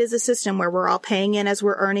maybe it is a system where we're all paying in as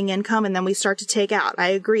we're earning income and then we start to take out. I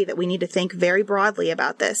agree that we need to think very broadly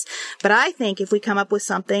about this. But I think if we come up with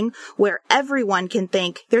something where everyone can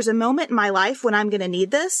think, there's a moment in my life when I'm going to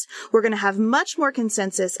need this, we're going to have much more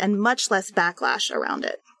consensus and much less backlash around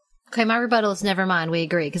it. Okay, my rebuttal is never mind. We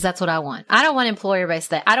agree, because that's what I want. I don't want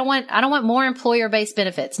employer-based I don't want more employer-based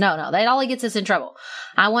benefits. No, that only gets us in trouble.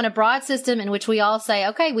 I want a broad system in which we all say,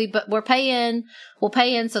 okay, we'll pay in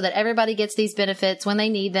so that everybody gets these benefits when they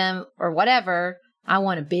need them or whatever.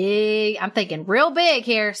 I'm thinking real big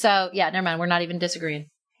here. So yeah, never mind. We're not even disagreeing.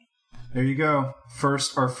 There you go.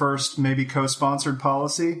 Our first maybe co-sponsored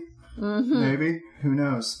policy. Mm-hmm. Maybe. Who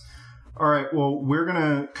knows? All right. Well, we're going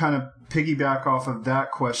to kind of piggyback off of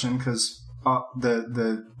that question because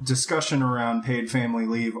the discussion around paid family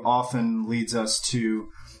leave often leads us to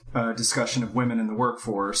discussion of women in the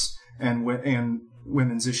workforce and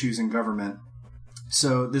women's issues in government.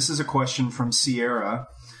 So this is a question from Sierra,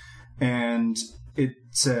 and it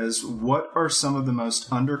says, what are some of the most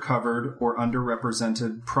undercovered or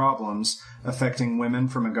underrepresented problems affecting women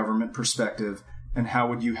from a government perspective, and how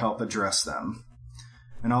would you help address them?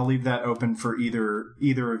 And I'll leave that open for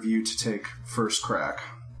either of you to take first crack.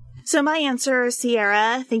 So my answer,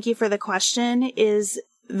 Sierra, thank you for the question, is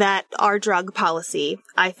that our drug policy,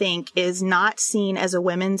 I think, is not seen as a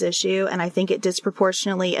women's issue, and I think it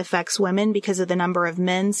disproportionately affects women because of the number of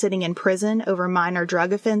men sitting in prison over minor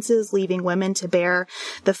drug offenses, leaving women to bear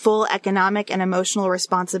the full economic and emotional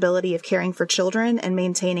responsibility of caring for children and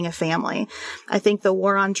maintaining a family. I think the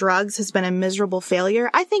war on drugs has been a miserable failure.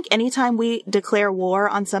 I think anytime we declare war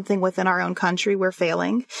on something within our own country, we're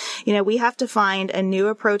failing. You know, we have to find a new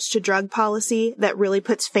approach to drug policy that really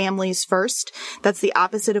puts families first. That's the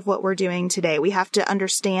opposite of what we're doing today. We have to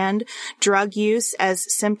understand drug use as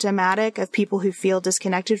symptomatic of people who feel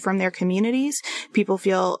disconnected from their communities. People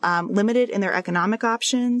feel limited in their economic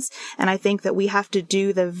options. And I think that we have to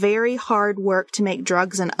do the very hard work to make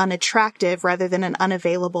drugs an unattractive rather than an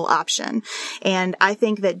unavailable option. And I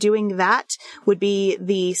think that doing that would be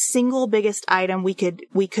the single biggest item we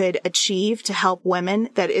could achieve to help women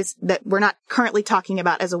that we're not currently talking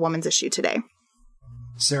about as a woman's issue today.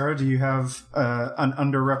 Sarah, do you have an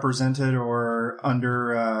underrepresented or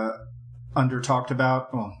under talked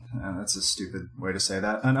about? Well, that's a stupid way to say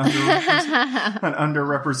that. An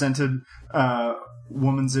underrepresented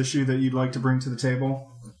woman's issue that you'd like to bring to the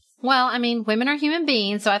table? Well, I mean, women are human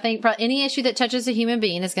beings, so I think any issue that touches a human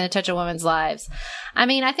being is going to touch a woman's lives. I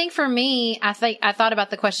mean, I think for me, I thought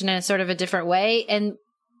about the question in a sort of a different way, and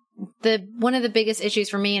one of the biggest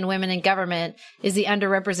issues for me and women in government is the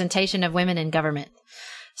underrepresentation of women in government.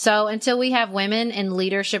 So until we have women in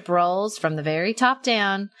leadership roles from the very top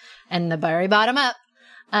down and the very bottom up,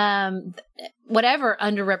 whatever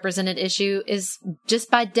underrepresented issue is just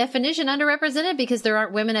by definition underrepresented because there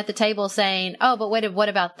aren't women at the table saying, oh, but what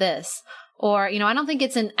about this? Or, you know, I don't think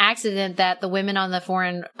it's an accident that the women on the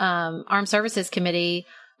Foreign Armed Services Committee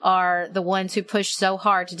are the ones who push so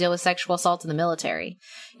hard to deal with sexual assault in the military.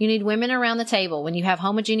 You need women around the table. When you have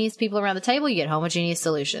homogeneous people around the table, you get homogeneous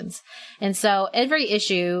solutions. And so every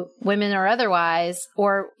issue, women or otherwise,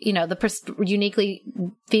 or, you know, the uniquely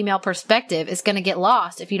female perspective is going to get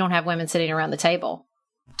lost if you don't have women sitting around the table.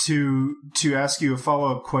 To ask you a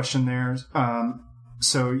follow-up question there,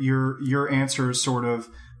 so your answer is sort of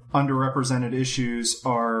underrepresented issues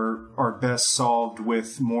are best solved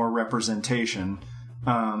with more representation.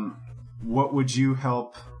 what would you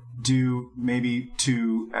help do maybe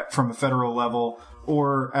from a federal level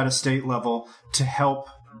or at a state level to help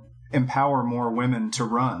empower more women to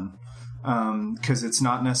run? Because it's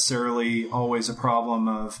not necessarily always a problem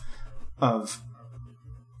of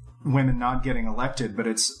women not getting elected, but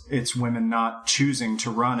it's women not choosing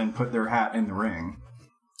to run and put their hat in the ring.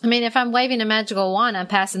 I mean, if I'm waving a magical wand, I'm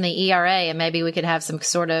passing the ERA, and maybe we could have some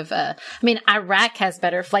sort of, Iraq has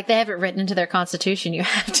better, like they have it written into their constitution. You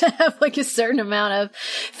have to have like a certain amount of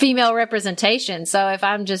female representation. So if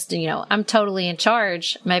I'm just, I'm totally in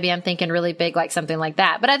charge, maybe I'm thinking really big, like something like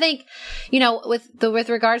that. But I think, with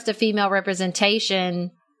regards to female representation,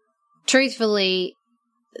 truthfully,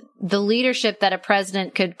 the leadership that a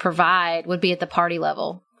president could provide would be at the party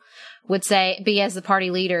level. Would be as the party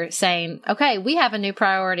leader saying, okay, we have a new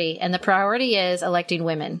priority, and the priority is electing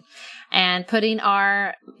women and putting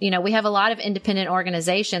we have a lot of independent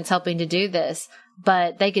organizations helping to do this,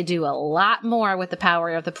 but they could do a lot more with the power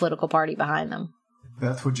of the political party behind them.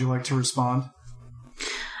 Beth, would you like to respond?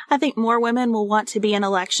 I think more women will want to be in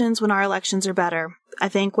elections when our elections are better. I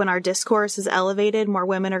think when our discourse is elevated, more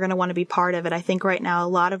women are going to want to be part of it. I think right now a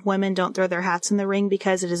lot of women don't throw their hats in the ring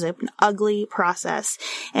because it is an ugly process.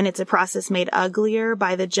 And it's a process made uglier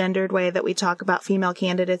by the gendered way that we talk about female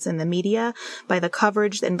candidates in the media, by the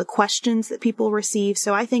coverage and the questions that people receive.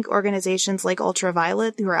 So I think organizations like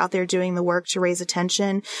Ultraviolet, who are out there doing the work to raise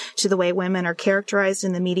attention to the way women are characterized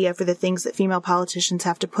in the media for the things that female politicians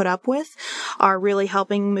have to put up with, are really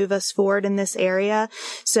helping move us forward in this area.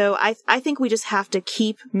 So I think we just have to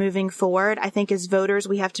keep moving forward. I think as voters,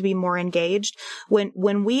 we have to be more engaged.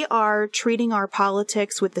 When we are treating our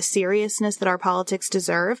politics with the seriousness that our politics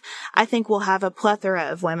deserve, I think we'll have a plethora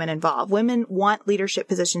of women involved. Women want leadership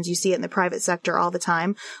positions. You see it in the private sector all the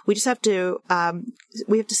time. We just have to,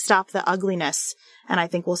 stop the ugliness. And I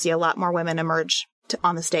think we'll see a lot more women emerge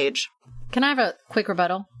on the stage. Can I have a quick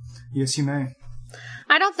rebuttal? Yes, you may.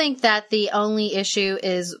 I don't think that the only issue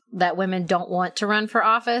is that women don't want to run for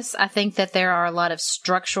office. I think that there are a lot of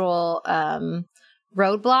structural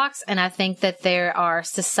roadblocks, and I think that there are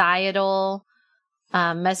societal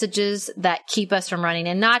messages that keep us from running,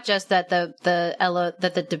 and not just that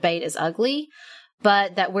the debate is ugly,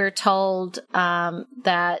 but that we're told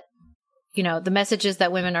that the messages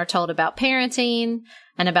that women are told about parenting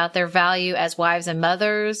and about their value as wives and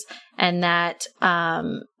mothers, and that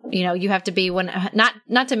you have to be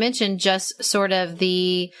not to mention just sort of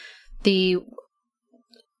the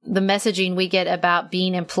messaging we get about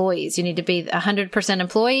being employees. You need to be 100%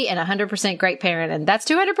 employee and 100% great parent, and that's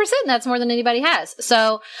 200%. That's more than anybody has.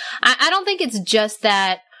 So I don't think it's just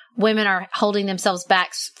that women are holding themselves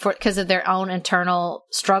back because of their own internal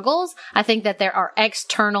struggles. I think that there are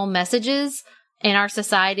external messages in our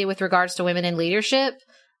society with regards to women in leadership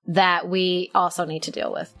that we also need to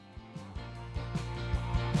deal with.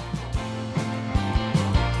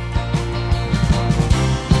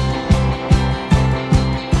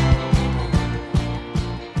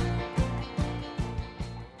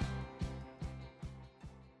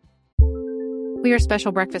 We are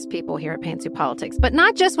special breakfast people here at Pantsuit Politics, but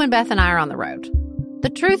not just when Beth and I are on the road. The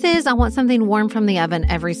truth is, I want something warm from the oven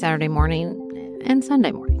every Saturday morning and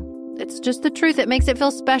Sunday morning. It's just the truth. It makes it feel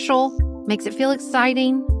special, makes it feel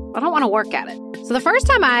exciting. I don't want to work at it. So the first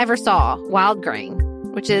time I ever saw Wild Grain,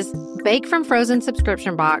 which is bake from frozen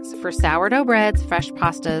subscription box for sourdough breads, fresh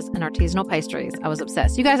pastas, and artisanal pastries, I was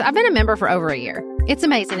obsessed. You guys, I've been a member for over a year. It's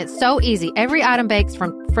amazing. It's so easy. Every item bakes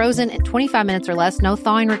from frozen in 25 minutes or less, no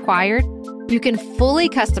thawing required. You can fully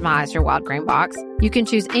customize your Wild Grain box. You can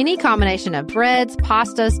choose any combination of breads,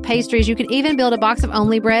 pastas, pastries. You can even build a box of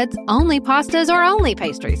only breads, only pastas, or only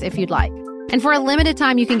pastries if you'd like. And for a limited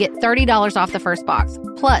time, you can get $30 off the first box,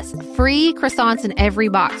 plus free croissants in every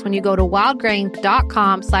box when you go to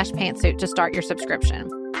wildgrain.com/pantsuit to start your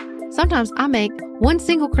subscription. Sometimes I make one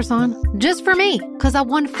single croissant just for me because I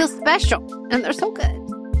want to feel special, and they're so good.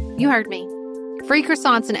 You heard me. Free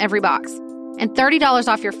croissants in every box. And $30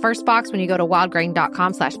 off your first box when you go to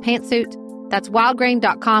wildgrain.com/pantsuit. That's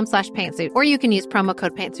wildgrain.com/pantsuit. Or you can use promo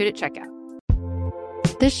code pantsuit at checkout.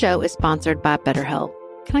 This show is sponsored by BetterHelp.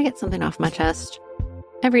 Can I get something off my chest?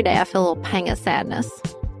 Every day I feel a little pang of sadness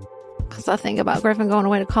because I think about Griffin going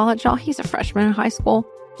away to college. Y'all, he's a freshman in high school.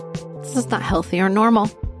 This is not healthy or normal.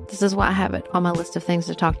 This is why I have it on my list of things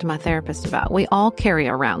to talk to my therapist about. We all carry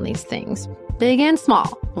around these things, big and small.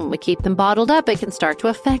 When we keep them bottled up, it can start to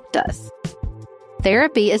affect us.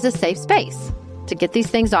 Therapy is a safe space to get these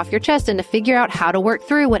things off your chest and to figure out how to work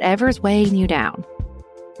through whatever's weighing you down.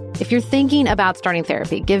 If you're thinking about starting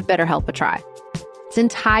therapy, give BetterHelp a try. It's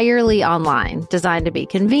entirely online, designed to be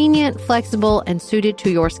convenient, flexible, and suited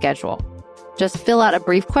to your schedule. Just fill out a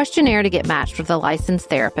brief questionnaire to get matched with a licensed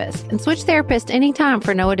therapist and switch therapists anytime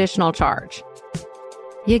for no additional charge.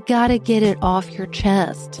 You gotta get it off your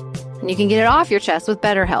chest. And you can get it off your chest with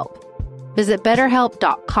BetterHelp. Visit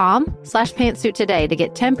BetterHelp.com/pantsuit today to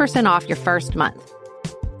get 10% off your first month.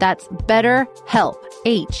 That's BetterHelp,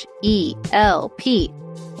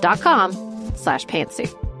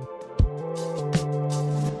 HELP.com/pantsuit.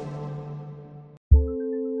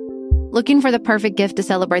 Looking for the perfect gift to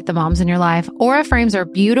celebrate the moms in your life? Aura frames are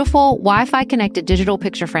beautiful, Wi-Fi connected digital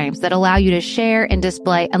picture frames that allow you to share and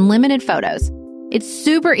display unlimited photos. It's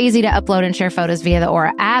super easy to upload and share photos via the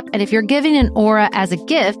Aura app, and if you're giving an Aura as a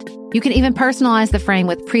gift, you can even personalize the frame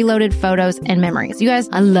with preloaded photos and memories. You guys,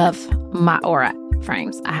 I love my Aura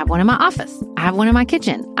frames. I have one in my office. I have one in my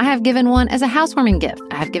kitchen. I have given one as a housewarming gift.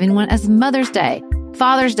 I have given one as Mother's Day,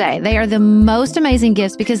 Father's Day. They are the most amazing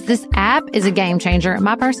gifts because this app is a game changer, in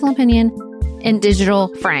my personal opinion, in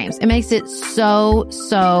digital frames. It makes it so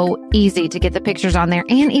easy to get the pictures on there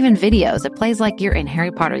and even videos. It plays like you're in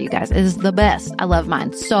Harry Potter, you guys. It is the best. I love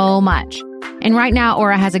mine so much. And right now,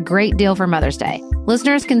 Aura has a great deal for Mother's Day.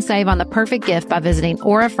 Listeners can save on the perfect gift by visiting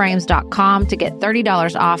auraframes.com to get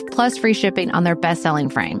 $30 off plus free shipping on their best-selling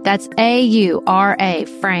frame. That's AURA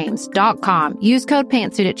frames.com. Use code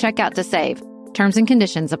PANTSUIT at checkout to save. Terms and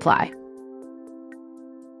conditions apply.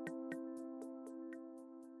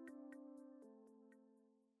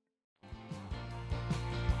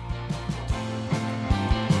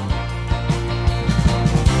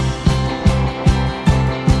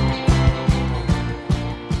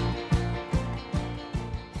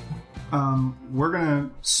 We're going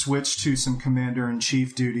to switch to some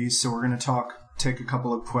commander-in-chief duties, so we're going to take a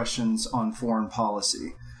couple of questions on foreign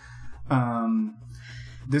policy.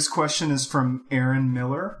 This question is from Erin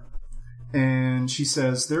Miller, and she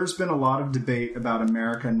says, there's been a lot of debate about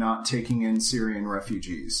America not taking in Syrian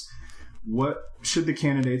refugees. What should the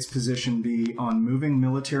candidate's position be on moving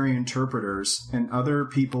military interpreters and other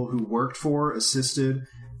people who worked for, assisted,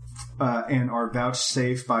 and are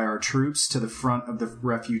vouchsafed by our troops to the front of the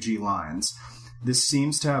refugee lines? This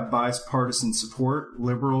seems to have bipartisan support,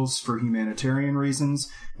 liberals for humanitarian reasons,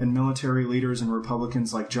 and military leaders and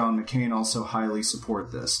Republicans like John McCain also highly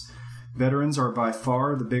support this. Veterans are by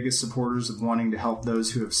far the biggest supporters of wanting to help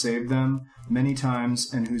those who have saved them many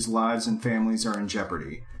times and whose lives and families are in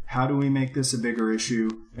jeopardy. How do we make this a bigger issue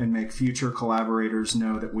and make future collaborators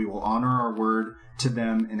know that we will honor our word to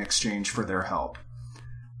them in exchange for their help?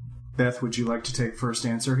 Beth, would you like to take first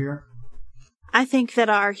answer here? I think that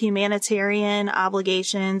our humanitarian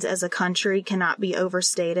obligations as a country cannot be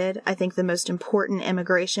overstated. I think the most important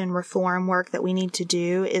immigration reform work that we need to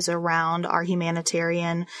do is around our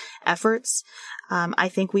humanitarian efforts. I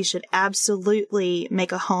think we should absolutely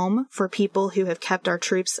make a home for people who have kept our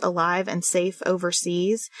troops alive and safe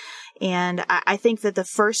overseas. And I think that the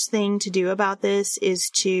first thing to do about this is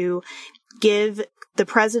to give the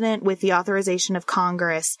president, with the authorization of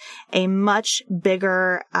Congress, a much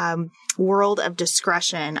bigger world of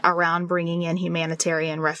discretion around bringing in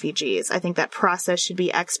humanitarian refugees. I think that process should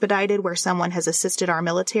be expedited where someone has assisted our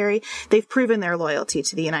military. They've proven their loyalty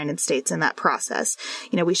to the United States in that process.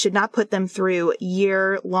 You know, we should not put them through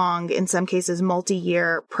year-long, in some cases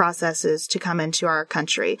multi-year processes to come into our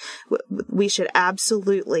country. We should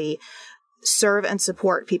absolutely serve and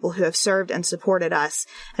support people who have served and supported us.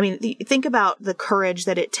 I mean, think about the courage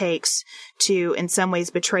that it takes to, in some ways,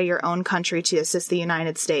 betray your own country to assist the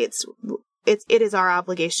United States. It is our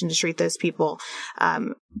obligation to treat those people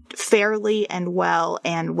fairly and well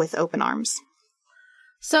and with open arms.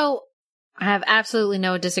 So I have absolutely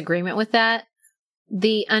no disagreement with that.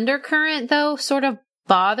 The undercurrent, though, sort of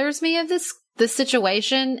bothers me of this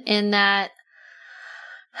situation in that,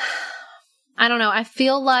 I don't know, I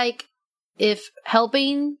feel like if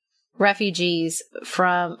helping refugees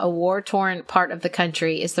from a war-torn part of the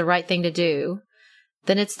country is the right thing to do,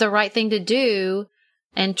 then it's the right thing to do,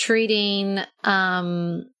 and treating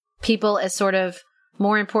people as sort of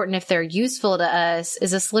more important if they're useful to us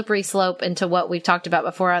is a slippery slope into what we've talked about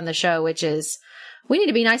before on the show, which is we need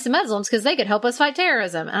to be nice to Muslims because they could help us fight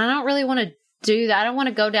terrorism. And I don't really want to do that. I don't want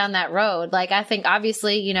to go down that road. Like, I think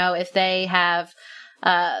obviously, you know, if they have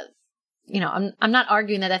you know, I'm not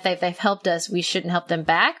arguing that if they've helped us, we shouldn't help them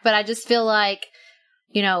back. But I just feel like,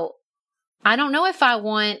 you know, I don't know if I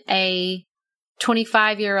want a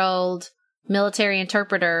 25-year-old military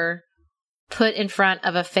interpreter put in front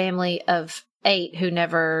of a family of 8 who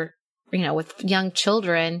never, you know, with young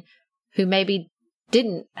children who maybe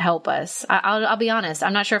didn't help us. I'll be honest.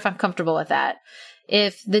 I'm not sure if I'm comfortable with that.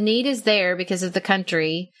 If the need is there because of the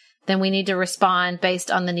country, then we need to respond based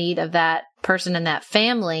on the need of that person and that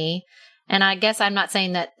family. And I guess I'm not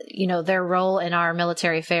saying that, their role in our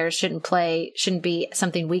military affairs shouldn't be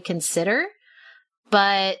something we consider.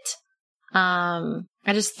 But I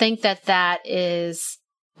just think that is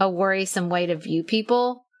a worrisome way to view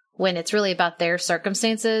people when it's really about their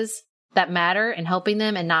circumstances that matter and helping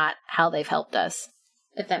them and not how they've helped us,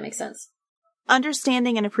 if that makes sense.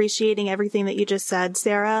 Understanding and appreciating everything that you just said,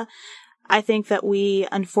 Sarah, I think that we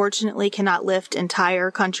unfortunately cannot lift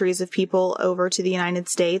entire countries of people over to the United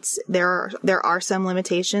States. There are some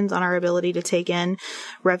limitations on our ability to take in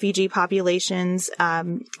refugee populations.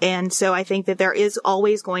 And so I think that there is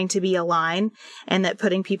always going to be a line, and that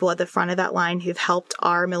putting people at the front of that line who've helped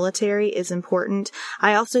our military is important.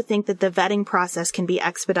 I also think that the vetting process can be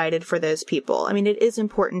expedited for those people. I mean, it is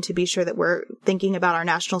important to be sure that we're thinking about our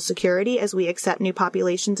national security as we accept new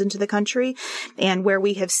populations into the country, and where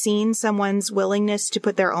we have seen someone's willingness to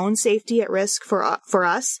put their own safety at risk for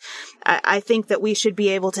us, I think that we should be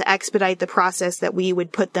able to expedite the process that we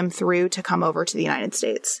would put them through to come over to the United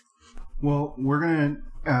States. Well, we're going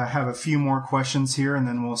to have a few more questions here, and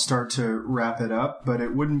then we'll start to wrap it up. But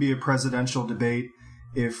it wouldn't be a presidential debate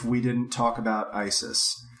if we didn't talk about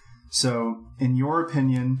ISIS. So, in your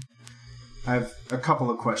opinion, I have a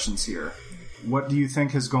couple of questions here. What do you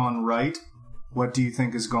think has gone right? What do you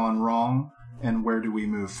think has gone wrong? And where do we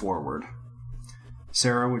move forward?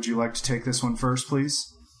 Sarah, would you like to take this one first,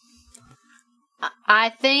 please? I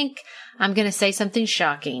think I'm going to say something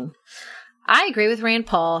shocking. I agree with Rand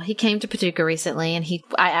Paul. He came to Paducah recently, and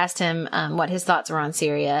I asked him what his thoughts were on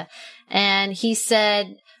Syria. And he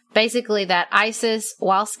said basically that ISIS,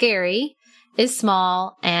 while scary, is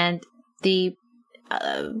small, and the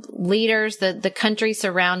leaders, the country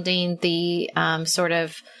surrounding the sort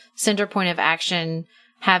of center point of action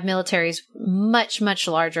have militaries much, much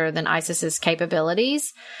larger than ISIS's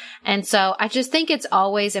capabilities. And so I just think it's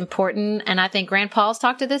always important, and I think Rand Paul's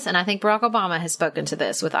talked to this, and I think Barack Obama has spoken to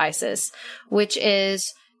this with ISIS, which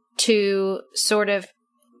is to sort of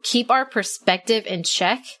keep our perspective in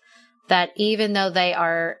check, that even though they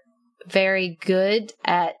are very good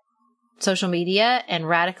at social media and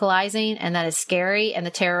radicalizing, and that is scary, and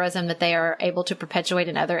the terrorism that they are able to perpetuate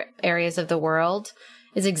in other areas of the world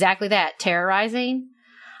is exactly that, terrorizing.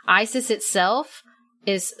 ISIS itself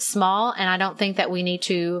is small, and I don't think that we need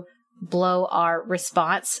to blow our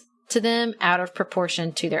response to them out of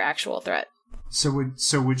proportion to their actual threat. So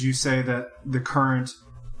would you say that the current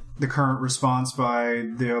response by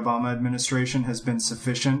the Obama administration has been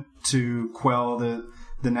sufficient to quell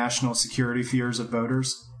the national security fears of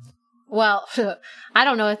voters? Well, I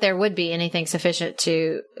don't know if there would be anything sufficient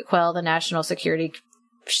to quell the national security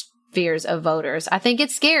fears of voters. I think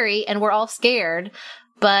it's scary, and we're all scared.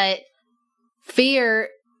 But fear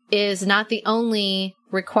is not the only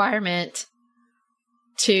requirement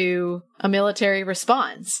to a military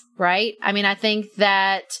response, right? I mean, I think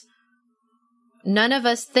that none of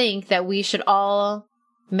us think that we should all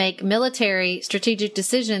make military strategic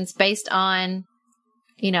decisions based on,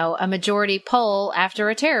 a majority poll after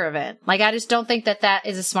a terror event. Like, I just don't think that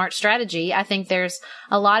is a smart strategy. I think there's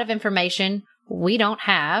a lot of information we don't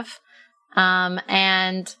have,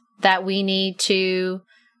 and that we need to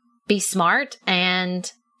be smart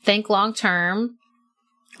and think long term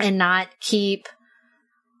and not keep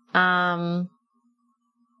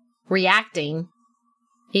reacting,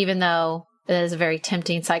 even though it is a very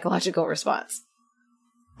tempting psychological response.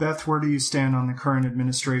 Beth, where do you stand on the current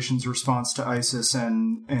administration's response to ISIS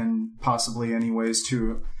and possibly any ways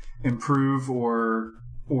to improve or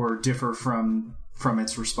differ from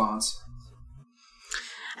its response?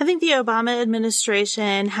 I think the Obama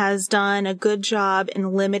administration has done a good job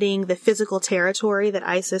in limiting the physical territory that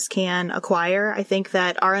ISIS can acquire. I think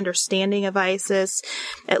that our understanding of ISIS,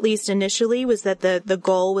 at least initially, was that the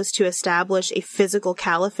goal was to establish a physical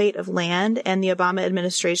caliphate of land, and the Obama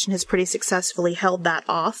administration has pretty successfully held that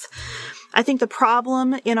off. I think the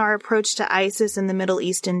problem in our approach to ISIS in the Middle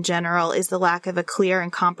East in general is the lack of a clear and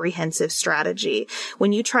comprehensive strategy.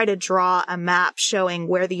 When you try to draw a map showing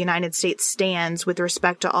where the United States stands with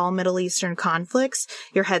respect to all Middle Eastern conflicts,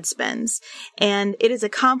 your head spins. And it is a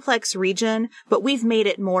complex region, but we've made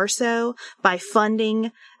it more so by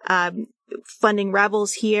funding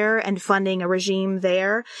rebels here and funding a regime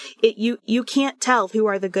there. You can't tell who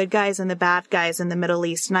are the good guys and the bad guys in the Middle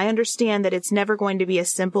East. And I understand that it's never going to be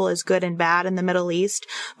as simple as good and bad in the Middle East,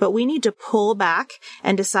 but we need to pull back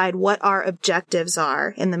and decide what our objectives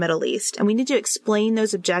are in the Middle East. And we need to explain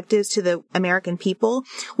those objectives to the American people.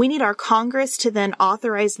 We need our Congress to then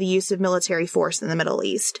authorize the use of military force in the Middle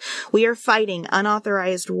East. We are fighting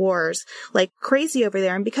unauthorized wars like crazy over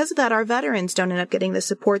there. And because of that, our veterans don't end up getting the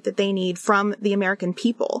support support that they need from the American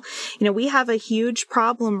people. We have a huge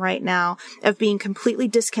problem right now of being completely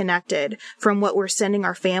disconnected from what we're sending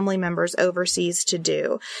our family members overseas to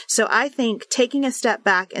do. So I think taking a step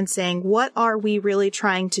back and saying, what are we really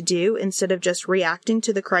trying to do instead of just reacting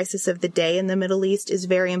to the crisis of the day in the Middle East is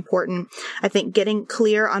very important. I think getting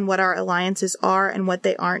clear on what our alliances are and what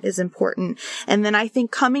they aren't is important. And then I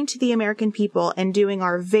think coming to the American people and doing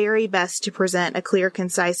our very best to present a clear,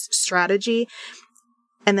 concise strategy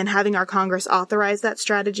and then having our Congress authorize that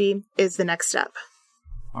strategy is the next step.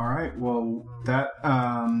 All right. Well,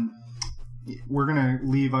 we're going to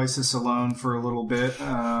leave ISIS alone for a little bit,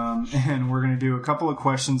 and we're going to do a couple of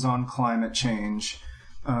questions on climate change.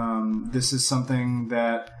 This is something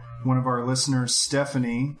that one of our listeners,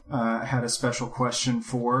 Stephanie, had a special question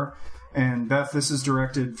for. And Beth, this is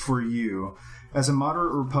directed for you. As a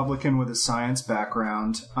moderate Republican with a science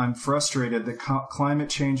background, I'm frustrated that climate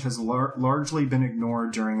change has largely been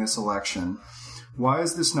ignored during this election. Why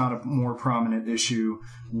is this not a more prominent issue?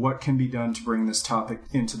 What can be done to bring this topic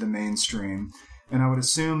into the mainstream? And I would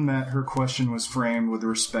assume that her question was framed with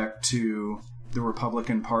respect to the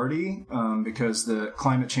Republican Party, because the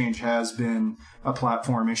climate change has been a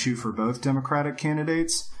platform issue for both Democratic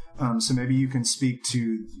candidates. So maybe you can speak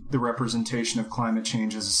to the representation of climate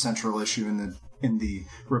change as a central issue in the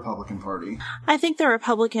Republican Party. I think the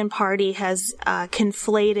Republican Party has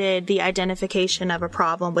conflated the identification of a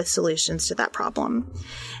problem with solutions to that problem.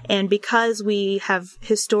 And because we have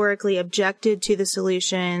historically objected to the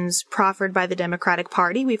solutions proffered by the Democratic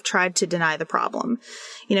Party, we've tried to deny the problem.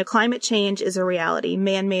 Climate change is a reality.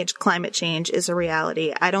 Man-made climate change is a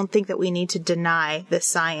reality. I don't think that we need to deny the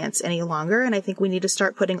science any longer, and I think we need to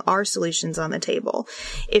start putting our solutions on the table.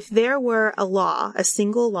 If there were a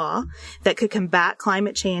single law that could combat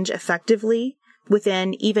climate change effectively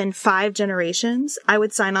within even 5 generations, I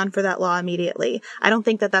would sign on for that law immediately. I don't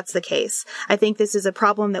think that that's the case. I think this is a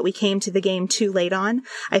problem that we came to the game too late on.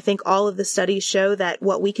 I think all of the studies show that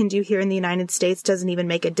what we can do here in the United States doesn't even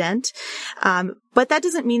make a dent. But that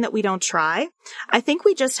doesn't mean that we don't try. I think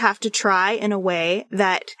we just have to try in a way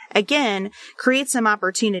that, again, creates some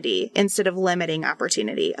opportunity instead of limiting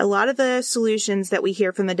opportunity. A lot of the solutions that we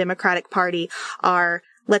hear from the Democratic Party are,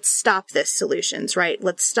 let's stop this solutions, right?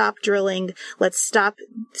 Let's stop drilling. Let's stop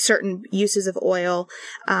certain uses of oil.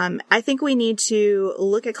 I think we need to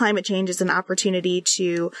look at climate change as an opportunity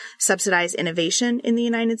to subsidize innovation in the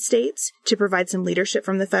United States, to provide some leadership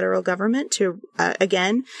from the federal government, to,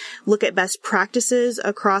 again, look at best practices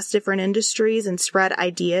across different industries and spread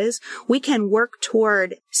ideas. We can work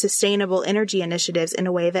toward sustainable energy initiatives in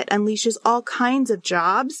a way that unleashes all kinds of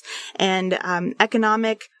jobs and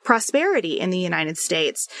economic prosperity in the United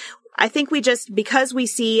States. I think because we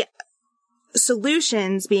see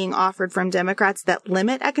solutions being offered from Democrats that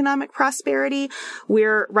limit economic prosperity,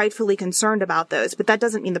 we're rightfully concerned about those. But that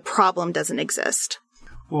doesn't mean the problem doesn't exist.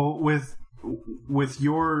 Well, with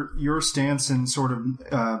your stance in sort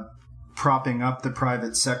of propping up the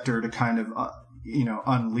private sector to kind of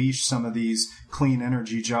unleash some of these clean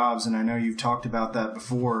energy jobs, and I know you've talked about that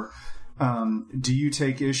before. Do you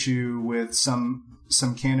take issue with some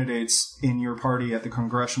candidates in your party at the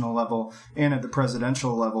congressional level and at the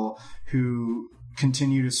presidential level who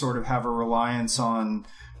continue to sort of have a reliance on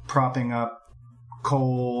propping up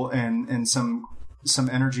coal and some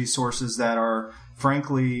energy sources that are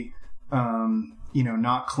frankly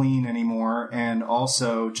not clean anymore, and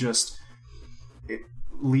also just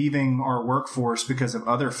leaving our workforce because of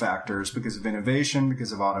other factors, because of innovation,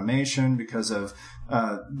 because of automation, because of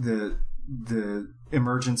the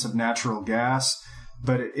emergence of natural gas.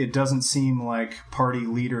 But it doesn't seem like party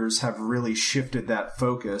leaders have really shifted that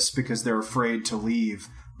focus because they're afraid to leave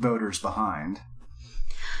voters behind.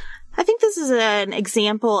 I think this is an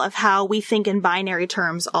example of how we think in binary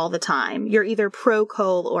terms all the time. You're either pro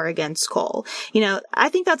coal or against coal. I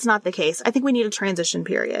think that's not the case. I think we need a transition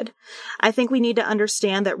period. I think we need to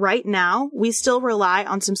understand that right now we still rely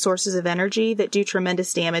on some sources of energy that do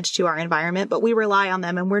tremendous damage to our environment, but we rely on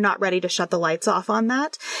them and we're not ready to shut the lights off on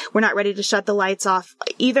that. We're not ready to shut the lights off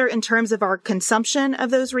either in terms of our consumption of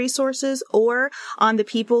those resources or on the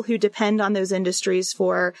people who depend on those industries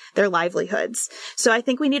for their livelihoods. So I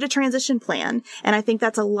think we need a transition plan. And I think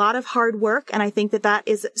that's a lot of hard work. And I think that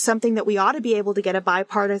is something that we ought to be able to get a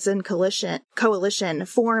bipartisan coalition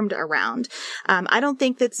formed around. I don't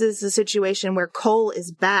think this is a situation where coal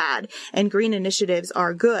is bad and green initiatives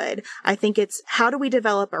are good. I think it's how do we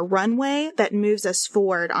develop a runway that moves us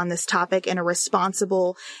forward on this topic in a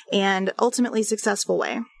responsible and ultimately successful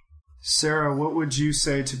way. Sarah, what would you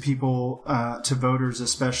say to people, to voters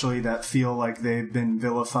especially, that feel like they've been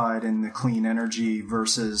vilified in the clean energy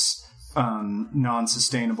versus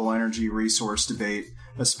non-sustainable energy resource debate,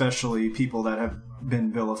 especially people that have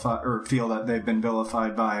been vilified or feel that they've been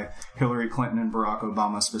vilified by Hillary Clinton and Barack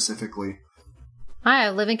Obama specifically.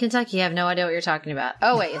 I live in Kentucky. I have no idea what you're talking about.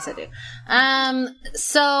 Oh, wait. Yes, I do.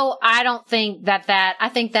 So I don't think I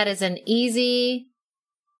think that is an easy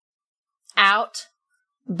out,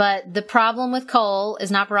 but the problem with coal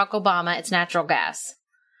is not Barack Obama. It's natural gas.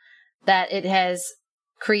 That it has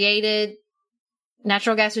created,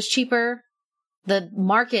 natural gas is cheaper. The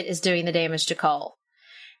market is doing the damage to coal.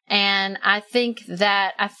 And I think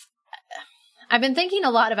that I've been thinking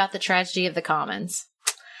a lot about the tragedy of the commons.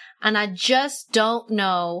 And I just don't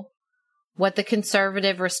know what the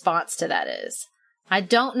conservative response to that is. I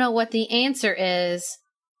don't know what the answer is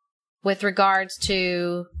with regards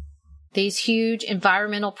to these huge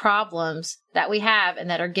environmental problems that we have and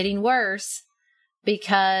that are getting worse,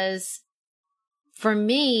 because for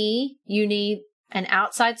me, you need an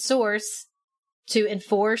outside source to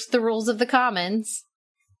enforce the rules of the commons,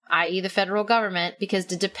 i.e. the federal government, because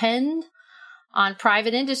to depend on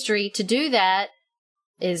private industry to do that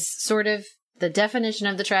is sort of the definition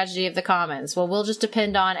of the tragedy of the commons. Well, we'll just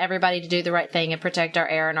depend on everybody to do the right thing and protect our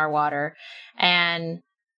air and our water and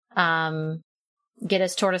get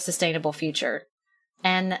us toward a sustainable future.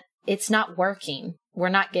 And it's not working. We're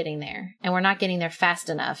not getting there, and we're not getting there fast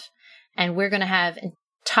enough. And we're going to have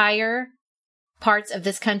entire parts of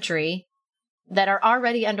this country that are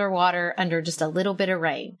already underwater under just a little bit of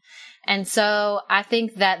rain. And so I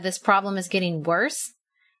think that this problem is getting worse,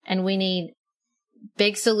 and we need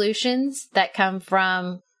big solutions that come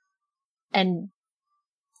from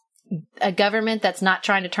a government that's not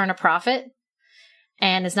trying to turn a profit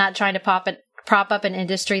and is not trying to prop up an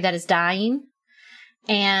industry that is dying.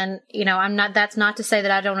 And, that's not to say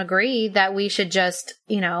that I don't agree that we should just,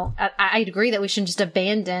 I agree that we shouldn't just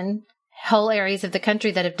abandon whole areas of the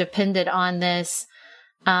country that have depended on this,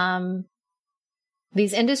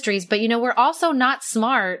 these industries. But, we're also not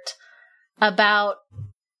smart about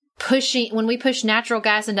when we push natural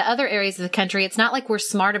gas into other areas of the country. It's not like we're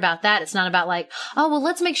smart about that. It's not about like, oh, well,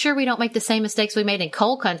 let's make sure we don't make the same mistakes we made in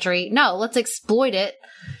coal country. No, let's exploit it.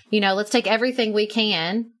 Let's take everything we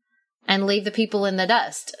can and leave the people in the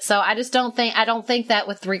dust. So I don't think that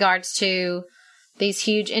with regards to these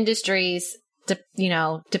huge industries,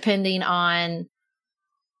 depending on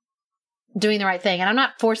doing the right thing. And I'm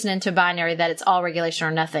not forcing into a binary that it's all regulation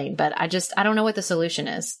or nothing, but I don't know what the solution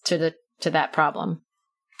is to that problem.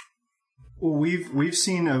 Well, we've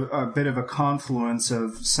seen a bit of a confluence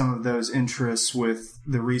of some of those interests with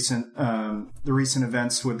the recent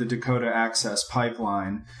events with the Dakota Access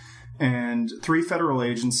Pipeline, and 3 federal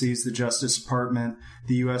agencies, the Justice Department,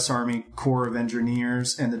 the U.S. Army Corps of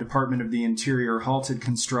Engineers, and the Department of the Interior, halted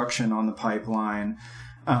construction on the pipeline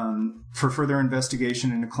for further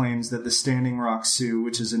investigation into claims that the Standing Rock Sioux,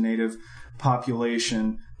 which is a native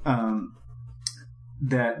population,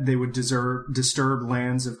 that they would disturb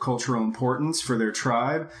lands of cultural importance for their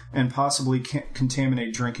tribe and possibly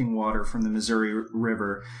contaminate drinking water from the Missouri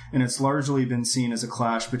River. And it's largely been seen as a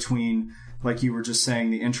clash between, like you were just saying,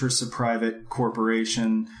 the interests of private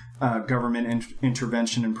corporation, government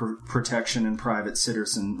intervention and protection, and private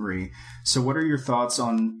citizenry. So what are your thoughts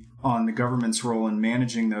on the government's role in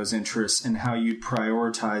managing those interests and how you'd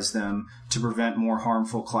prioritize them to prevent more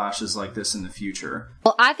harmful clashes like this in the future?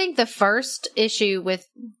 Well, I think the first issue with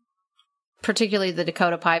particularly the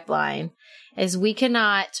Dakota Pipeline is we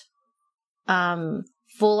cannot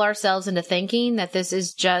fool ourselves into thinking that this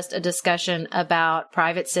is just a discussion about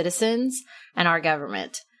private citizens and our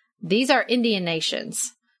government. These are Indian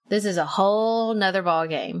nations. This is a whole nother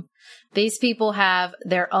ballgame. These people have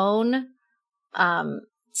their own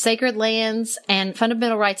sacred lands and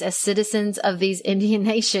fundamental rights as citizens of these Indian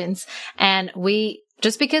nations. And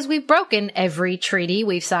just because we've broken every treaty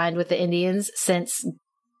we've signed with the Indians since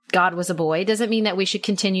God was a boy, doesn't mean that we should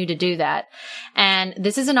continue to do that. And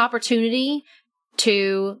this is an opportunity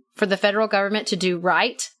for the federal government to do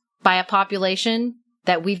right by a population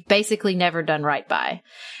that we've basically never done right by.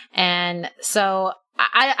 And so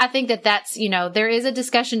I think that's, there is a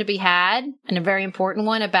discussion to be had, and a very important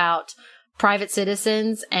one, about private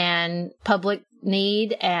citizens and public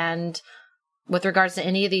need and with regards to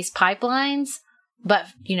any of these pipelines. But,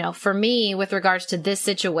 for me, with regards to this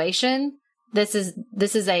situation, this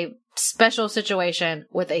is a special situation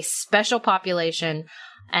with a special population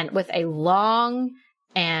and with a long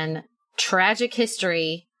and tragic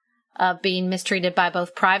history of being mistreated by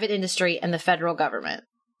both private industry and the federal government.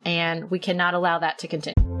 And we cannot allow that to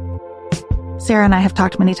continue. Sarah and I have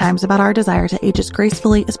talked many times about our desire to age as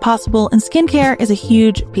gracefully as possible, and skincare is a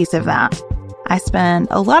huge piece of that. I spend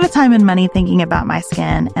a lot of time and money thinking about my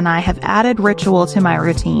skin, and I have added Ritual to my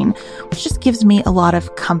routine, which just gives me a lot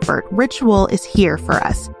of comfort. Ritual is here for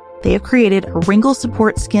us. They have created a wrinkle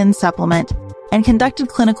support skin supplement and conducted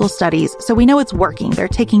clinical studies, so we know it's working. They're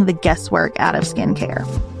taking the guesswork out of skincare.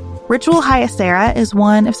 Ritual Hyacera is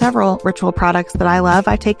one of several Ritual products that I love.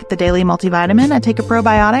 I take the daily multivitamin, I take a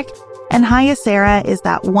probiotic, and Hyacera is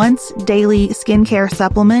that once daily skincare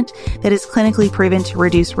supplement that is clinically proven to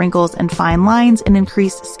reduce wrinkles and fine lines and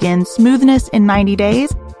increase skin smoothness in 90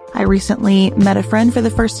 days. I recently met a friend for the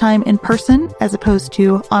first time in person as opposed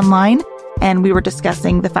to online, and we were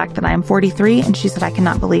discussing the fact that I am 43, and she said, "I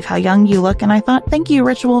cannot believe how young you look." And I thought, thank you,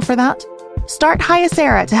 Ritual, for that. Start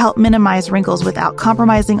Hyacera to help minimize wrinkles without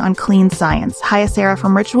compromising on clean science. Hyacera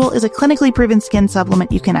from Ritual is a clinically proven skin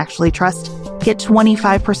supplement you can actually trust. Get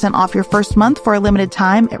 25% off your first month for a limited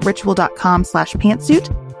time at ritual.com/pantsuit.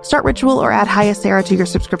 Start Ritual or add Hyacera to your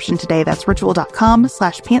subscription today. That's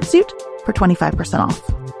ritual.com/pantsuit for 25% off.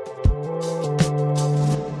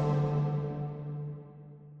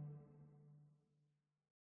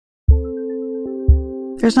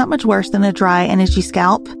 There's not much worse than a dry and itchy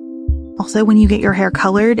scalp. Also, when you get your hair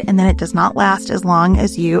colored and then it does not last as long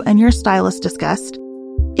as you and your stylist discussed.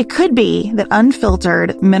 It could be that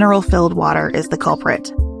unfiltered, mineral-filled water is the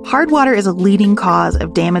culprit. Hard water is a leading cause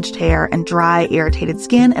of damaged hair and dry, irritated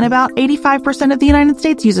skin, and about 85% of the United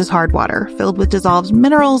States uses hard water, filled with dissolved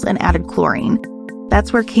minerals and added chlorine.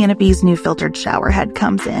 That's where Canopy's new filtered shower head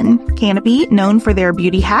comes in. Canopy, known for their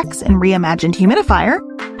beauty hacks and reimagined humidifier,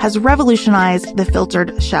 has revolutionized the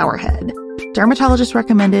filtered shower head. Dermatologists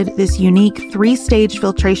recommended this unique 3-stage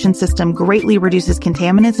filtration system greatly reduces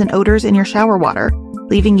contaminants and odors in your shower water,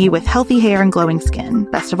 leaving you with healthy hair and glowing skin.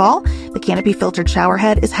 Best of all, the Canopy filtered shower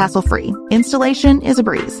head is hassle-free. Installation is a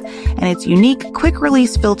breeze, and its unique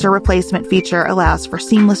quick-release filter replacement feature allows for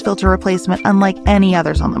seamless filter replacement unlike any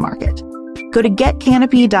others on the market. Go to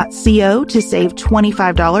getcanopy.co to save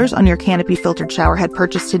 $25 on your Canopy filtered shower head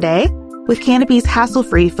purchase today with Canopy's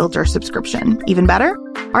hassle-free filter subscription. Even better,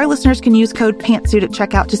 our listeners can use code PANTSUIT at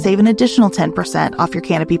checkout to save an additional 10% off your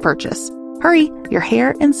Canopy purchase. Hurry, your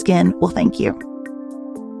hair and skin will thank you.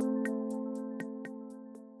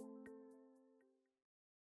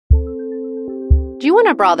 Do you want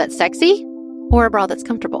a bra that's sexy or a bra that's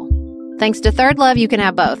comfortable? Thanks to Third Love, you can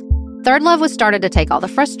have both. Third Love was started to take all the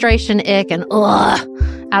frustration, ick, and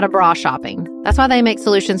out of bra shopping. That's why they make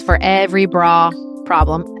solutions for every bra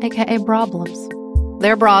problem, aka problems.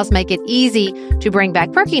 Their bras make it easy to bring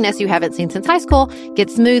back perkiness you haven't seen since high school, get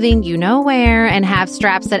smoothing you know where, and have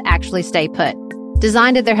straps that actually stay put.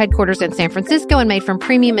 Designed at their headquarters in San Francisco and made from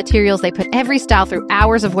premium materials, they put every style through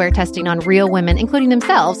hours of wear testing on real women, including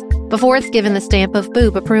themselves, before it's given the stamp of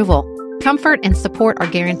boob approval. Comfort and support are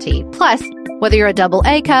guaranteed. Plus, whether you're a double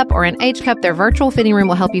A cup or an H cup, their virtual fitting room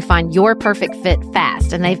will help you find your perfect fit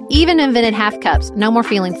fast. And they've even invented half cups. No more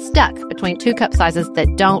feeling stuck between 2 cup sizes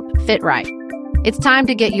that don't fit right. It's time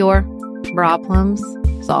to get your problems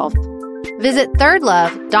solved. Visit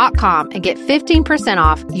thirdlove.com and get 15%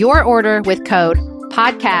 off your order with code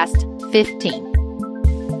podcast15.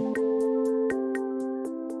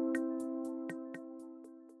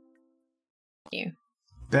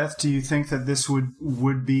 Beth, do you think that this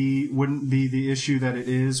wouldn't be the issue that it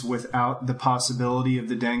is without the possibility of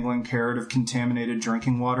the dangling carrot of contaminated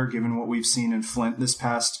drinking water, given what we've seen in Flint this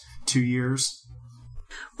past 2 years?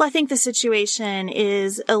 Well, I think the situation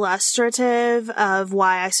is illustrative of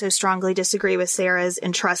why I so strongly disagree with Sarah's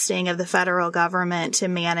entrusting of the federal government to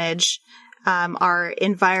manage our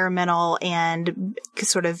environmental and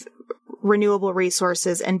sort of renewable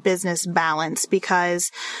resources and business balance,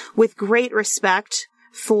 because with great respect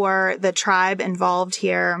for the tribe involved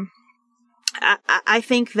here, I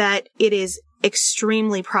think that it is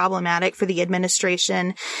extremely problematic for the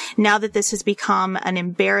administration, now that this has become an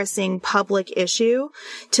embarrassing public issue,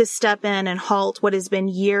 to step in and halt what has been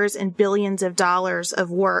years and billions of dollars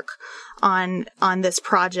of work on this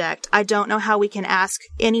project. I don't know how we can ask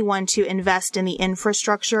anyone to invest in the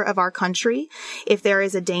infrastructure of our country if there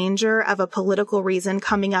is a danger of a political reason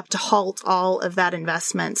coming up to halt all of that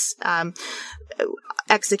investment's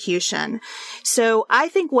execution. So I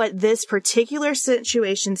think what this particular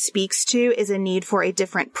situation speaks to is a need for a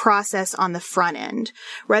different process on the front end.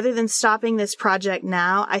 Rather than stopping this project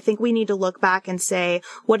now, I think we need to look back and say,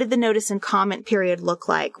 what did the notice and comment period look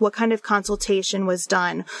like? What kind of consultation was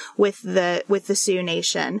done with the Sioux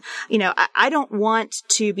Nation. You know, I don't want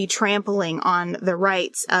to be trampling on the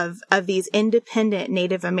rights of these independent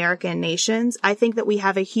Native American nations. I think that we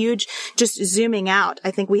have a huge, just zooming out,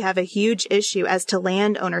 I think we have a huge issue as to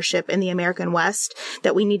land ownership in the American West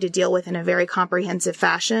that we need to deal with in a very comprehensive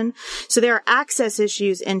fashion. So there are access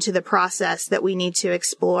issues into the process that we need to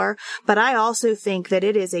explore. But I also think that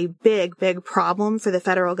it is a big, big problem for the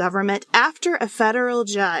federal government after a federal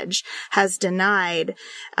judge has denied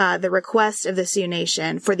the request of the Sioux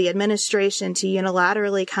Nation for the administration to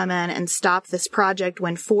unilaterally come in and stop this project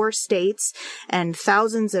when 4 states and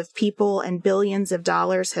thousands of people and billions of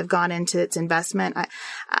dollars have gone into its investment.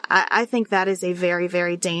 I think that is a very,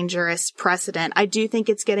 very dangerous precedent. I do think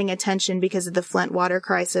it's getting attention because of the Flint water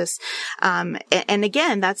crisis. And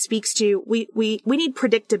again, that speaks to we need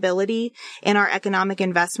predictability in our economic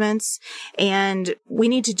investments, and we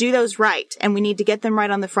need to do those right, and we need to get them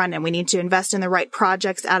right on the front end. We need to invest in the right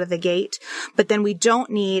projects out of the gate, but then we don't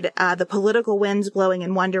need the political winds blowing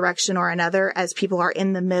in one direction or another as people are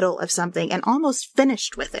in the middle of something and almost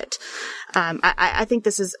finished with it. I think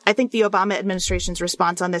the Obama administration's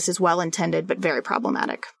response on this is well intended but very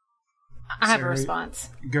problematic. I have a response.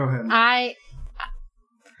 Go ahead.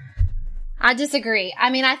 I disagree. I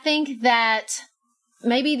mean, I think that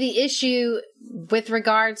maybe the issue with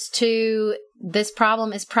regards to this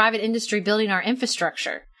problem is private industry building our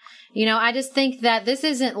infrastructure. You know, I just think that this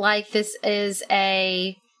isn't like this is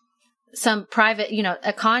some private,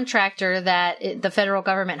 a contractor that the federal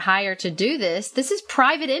government hired to do this. This is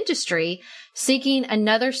private industry seeking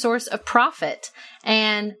another source of profit.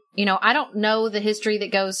 And, I don't know the history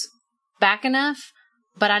that goes back enough,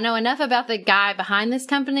 but I know enough about the guy behind this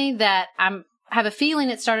company that I have a feeling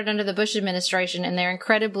it started under the Bush administration, and they're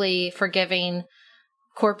incredibly forgiving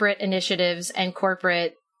corporate initiatives and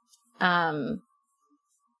corporate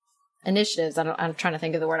initiatives. I'm trying to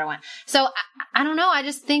think of the word I want. So I don't know. I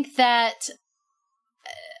just think that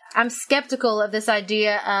I'm skeptical of this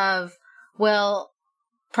idea of, well,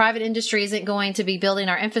 private industry isn't going to be building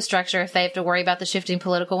our infrastructure if they have to worry about the shifting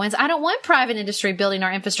political winds. I don't want private industry building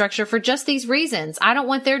our infrastructure for just these reasons. I don't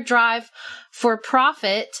want their drive for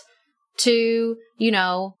profit to,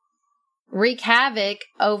 wreak havoc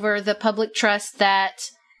over the public trust that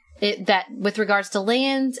with regards to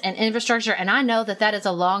lands and infrastructure. And I know that is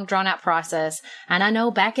a long drawn out process. And I know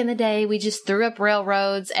back in the day, we just threw up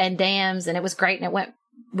railroads and dams and it was great and it went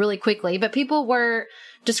really quickly, but people were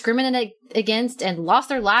discriminated against and lost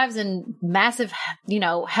their lives in massive,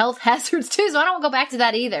 health hazards too. So I don't want to go back to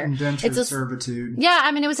that either. Indentured servitude. Yeah.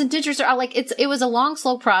 I mean, it was indentured servitude. It was a long,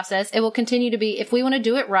 slow process. It will continue to be, if we want to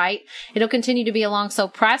do it right, it'll continue to be a long, slow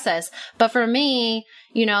process. But for me,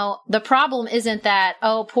 the problem isn't that,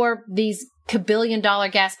 poor these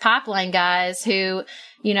 $1 gas pipeline guys who,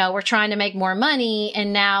 were trying to make more money.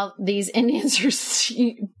 And now these Indians are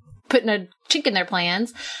putting a chink in their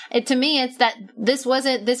plans. To me, it's that this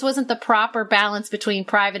wasn't the proper balance between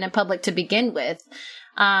private and public to begin with.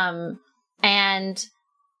 And,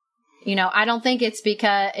 I don't think it's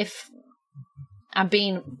because if I'm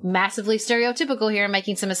being massively stereotypical here and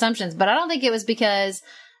making some assumptions, but I don't think it was because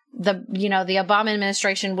the Obama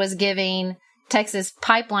administration was giving Texas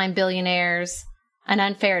pipeline billionaires an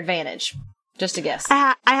unfair advantage. Just a guess.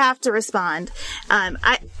 I have to respond.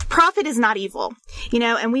 Profit is not evil,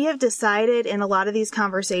 and we have decided in a lot of these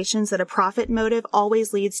conversations that a profit motive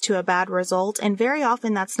always leads to a bad result. And very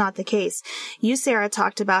often that's not the case. You, Sarah,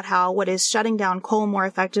 talked about how what is shutting down coal more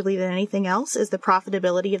effectively than anything else is the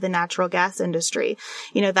profitability of the natural gas industry.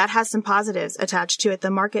 That has some positives attached to it.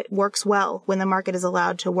 The market works well when the market is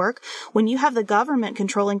allowed to work. When you have the government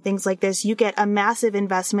controlling things like this, you get a massive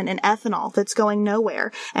investment in ethanol that's going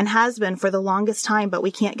nowhere and has been for the longest time, but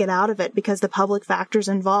we can't get out of it because the public factors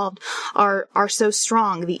involved are so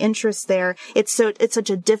strong. The interest there, it's such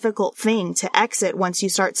a difficult thing to exit once you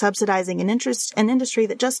start subsidizing an industry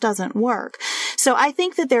that just doesn't work. So I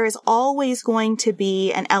think that there is always going to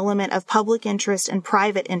be an element of public interest and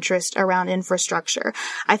private interest around infrastructure.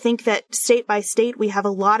 I think that state by state, we have a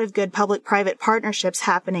lot of good public-private partnerships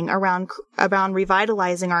happening around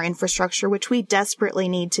revitalizing our infrastructure, which we desperately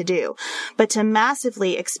need to do. But to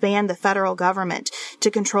massively expand the federal government to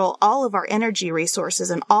control all of our energy resources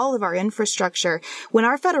and all of our infrastructure, when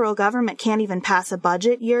our federal government can't even pass a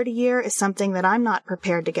budget year to year, is something that I'm not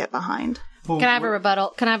prepared to get behind. Can I have a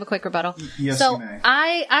rebuttal? Can I have a quick rebuttal? Yes, so you may.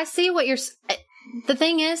 I see what you're. The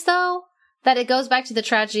thing is, though, that it goes back to the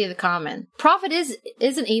tragedy of the common. Profit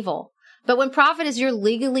isn't evil, but when profit is your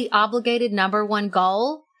legally obligated number one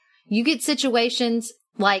goal, you get situations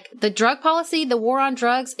like the drug policy. The war on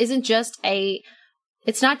drugs isn't just a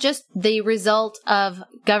It's not just the result of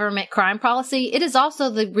government crime policy. It is also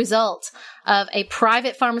the result of a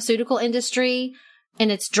private pharmaceutical industry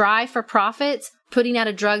and its drive for profits, putting out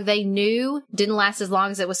a drug they knew didn't last as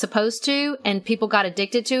long as it was supposed to, and people got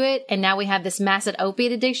addicted to it. And now we have this massive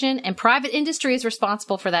opiate addiction, and private industry is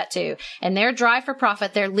responsible for that too. And their drive for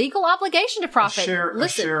profit, their legal obligation to profit. A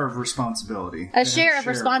share of responsibility. A share of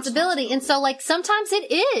responsibility. And so, like, sometimes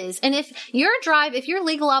it is. And if your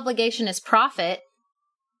legal obligation is profit,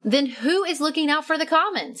 then who is looking out for the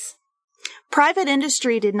commons? Private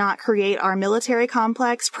industry did not create our military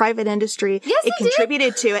complex. Private industry, yes, it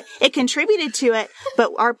contributed to it. It contributed to it,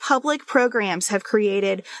 but our public programs have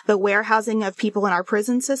created the warehousing of people in our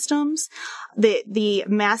prison systems, the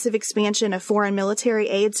massive expansion of foreign military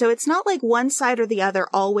aid. So it's not like one side or the other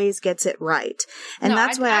always gets it right. And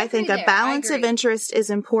that's why I think a balance of interest is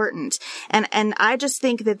important. And I just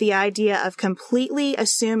think that the idea of completely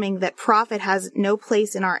assuming that profit has no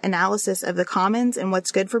place in our analysis of the commons and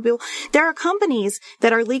what's good for people, there are companies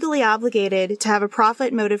that are legally obligated to have a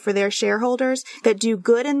profit motive for their shareholders that do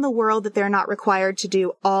good in the world that they're not required to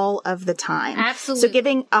do all of the time. Absolutely. So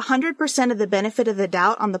giving 100% of the benefit of the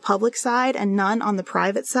doubt on the public side and none on the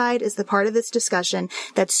private side is the part of this discussion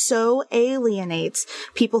that so alienates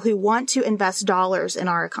people who want to invest dollars in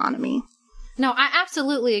our economy. No, I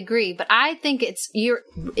absolutely agree, but I think it's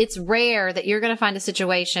rare that you're going to find a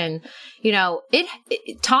situation,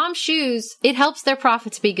 Tom's shoes, it helps their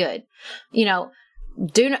profits be good. Don't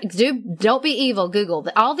be evil, Google.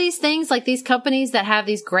 All these things, like these companies that have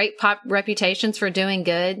these great reputations for doing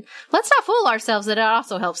good, let's not fool ourselves that it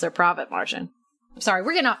also helps their profit margin. I'm sorry,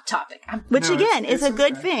 we're getting off topic. Which again is a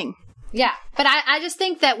good thing. Yeah, but I just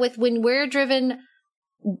think that when we're driven,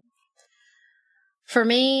 for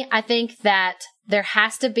me, I think that there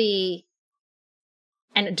has to be,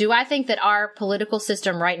 and do I think that our political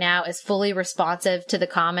system right now is fully responsive to the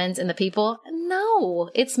commons and the people? No,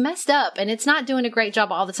 it's messed up and it's not doing a great job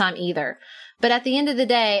all the time either. But at the end of the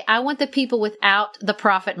day, I want the people without the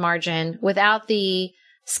profit margin, without the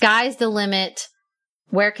sky's the limit,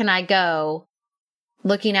 where can I go,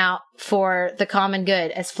 looking out for the common good.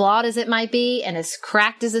 As flawed as it might be and as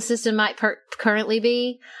cracked as the system might currently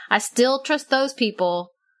be, I still trust those people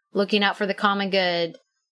looking out for the common good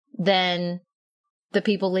than the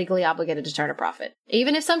people legally obligated to turn a profit.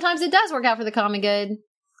 Even if sometimes it does work out for the common good.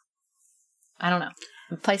 I don't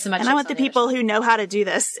know. Place my chips. And I want the people who know how to do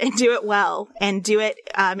this and do it well and do it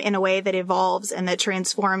in a way that evolves and that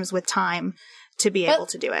transforms with time to be able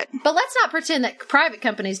to do it. But let's not pretend that private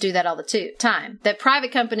companies do that all the time. That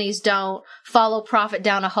private companies don't follow profit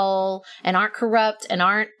down a hole and aren't corrupt and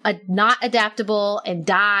aren't not adaptable and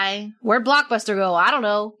die. Where'd Blockbuster go? I don't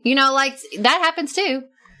know. That happens too.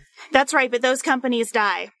 That's right. But those companies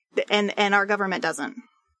die and our government doesn't.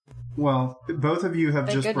 Well, both of you have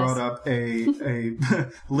brought up a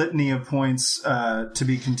litany of points to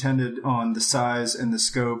be contended on the size and the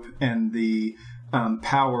scope and the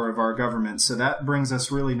power of our government. So that brings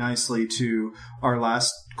us really nicely to our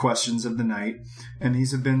last questions of the night. And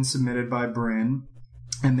these have been submitted by Bryn,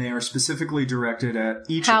 and they are specifically directed at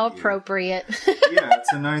each How of you. Appropriate. Yeah,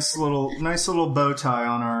 it's a nice little bow tie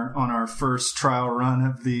on our first trial run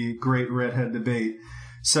of the Great Redhead Debate.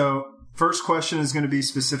 So first question is going to be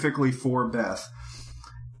specifically for Beth.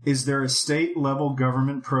 Is there a state-level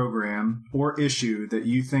government program or issue that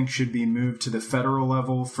you think should be moved to the federal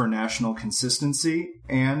level for national consistency?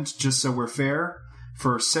 And, just so we're fair,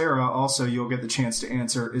 for Sarah, also you'll get the chance to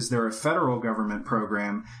answer, is there a federal government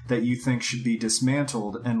program that you think should be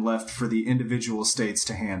dismantled and left for the individual states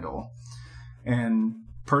to handle? And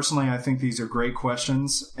personally, I think these are great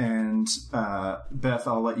questions. And, Beth,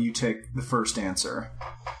 I'll let you take the first answer.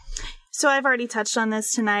 So I've already touched on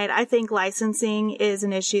this tonight. I think licensing is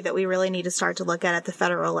an issue that we really need to start to look at the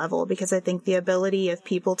federal level, because I think the ability of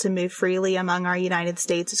people to move freely among our United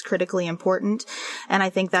States is critically important. And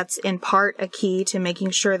I think that's in part a key to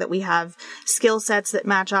making sure that we have skill sets that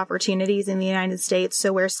match opportunities in the United States.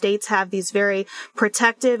 So where states have these very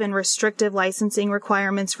protective and restrictive licensing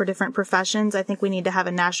requirements for different professions, I think we need to have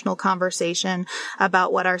a national conversation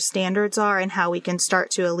about what our standards are and how we can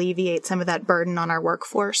start to alleviate some of that burden on our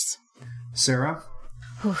workforce. Sarah?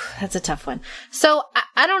 Whew, that's a tough one. So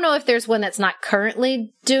I don't know if there's one that's not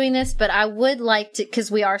currently doing this, but I would like to, because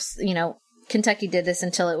we are, Kentucky did this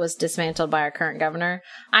until it was dismantled by our current governor.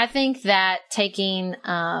 I think that taking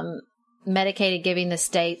Medicaid, giving the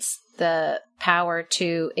states the power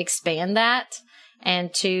to expand that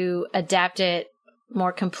and to adapt it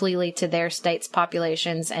more completely to their state's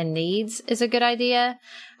populations and needs is a good idea,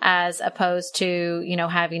 as opposed to,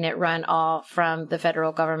 having it run all from the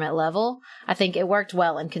federal government level. I think it worked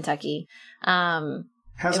well in Kentucky.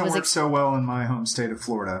 Hasn't worked so well in my home state of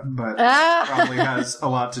Florida, but probably has a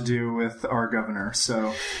lot to do with our governor.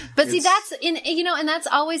 So, but see, that's and that's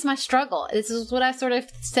always my struggle. This is what I sort of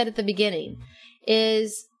said at the beginning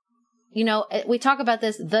is, we talk about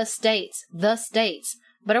this, the states,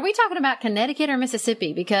 but are we talking about Connecticut or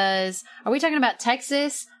Mississippi? Because are we talking about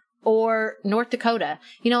Texas or North Dakota?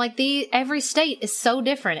 Every state is so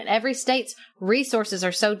different, and every state's resources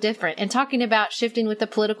are so different. And talking about shifting with the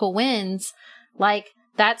political winds,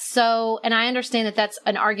 that's so, and I understand that that's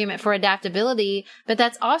an argument for adaptability, but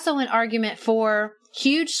that's also an argument for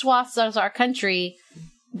huge swaths of our country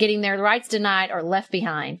getting their rights denied or left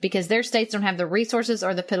behind because their states don't have the resources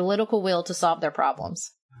or the political will to solve their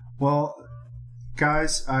problems. Well,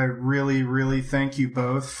 guys, I really, really thank you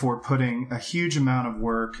both for putting a huge amount of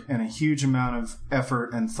work and a huge amount of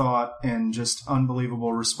effort and thought and just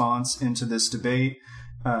unbelievable response into this debate.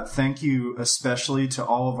 Thank you especially to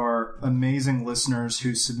all of our amazing listeners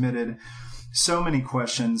who submitted so many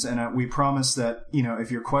questions. And we promise that,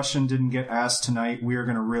 if your question didn't get asked tonight, we are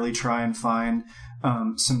going to really try and find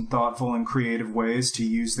some thoughtful and creative ways to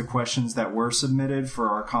use the questions that were submitted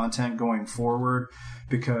for our content going forward,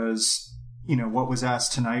 because what was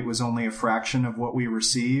asked tonight was only a fraction of what we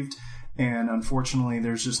received. And unfortunately,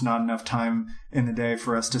 there's just not enough time in the day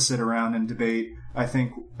for us to sit around and debate. I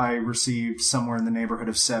think I received somewhere in the neighborhood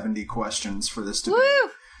of 70 questions for this debate. Woo!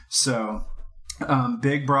 So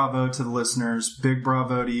big bravo to the listeners. Big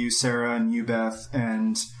bravo to you, Sarah, and you, Beth.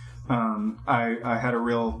 And I had a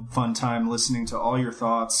real fun time listening to all your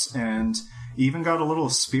thoughts, and even got a little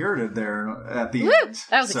spirited there at the end.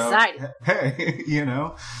 That was exciting. Hey,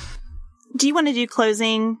 Do you want to do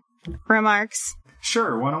closing remarks?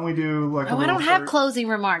 Sure. Why don't we do I don't have closing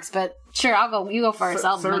remarks, but sure, I'll go. You go first.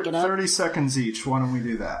 I'll make it up. 30 seconds each. Why don't we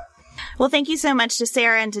do that? Well, thank you so much to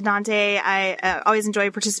Sarah and to Dante. I always enjoy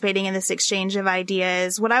participating in this exchange of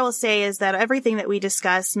ideas. What I will say is that everything that we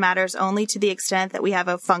discuss matters only to the extent that we have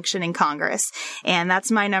a functioning Congress. And that's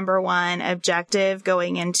my number one objective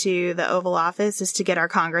going into the Oval Office, is to get our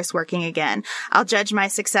Congress working again. I'll judge my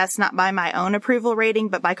success not by my own approval rating,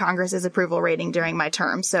 but by Congress's approval rating during my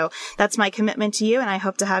term. So that's my commitment to you, and I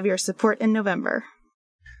hope to have your support in November.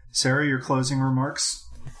 Sarah, your closing remarks?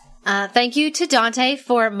 Thank you to Dante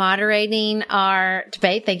for moderating our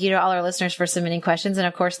debate. Thank you to all our listeners for submitting questions. And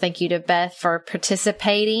of course, thank you to Beth for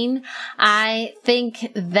participating. I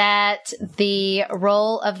think that the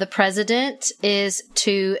role of the president is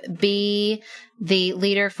to be the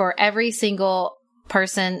leader for every single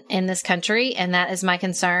person in this country. And that is my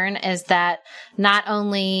concern, is that not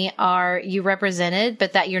only are you represented,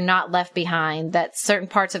 but that you're not left behind, that certain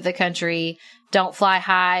parts of the country don't fly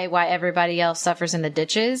high while everybody else suffers in the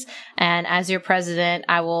ditches. And as your president,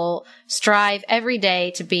 I will strive every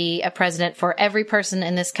day to be a president for every person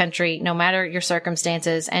in this country, no matter your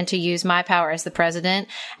circumstances, and to use my power as the president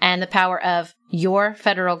and the power of your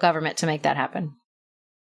federal government to make that happen.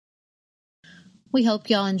 We hope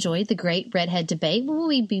y'all enjoyed the Great Redhead Debate.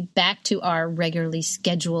 We'll be back to our regularly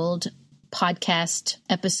scheduled podcast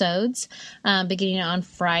episodes beginning on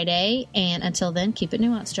Friday. And until then, keep it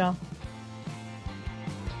nuanced, y'all.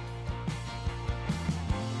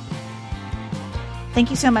 Thank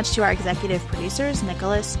you so much to our executive producers,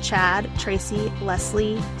 Nicholas, Chad, Tracy,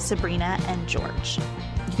 Leslie, Sabrina, and George.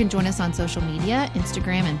 You can join us on social media,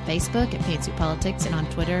 Instagram and Facebook at Pantsuit Politics, and on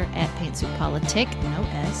Twitter at PantsuitPolitic, no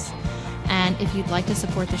S. And if you'd like to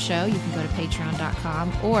support the show, you can go to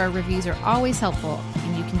patreon.com, or reviews are always helpful,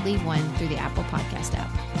 and you can leave one through the Apple Podcast app.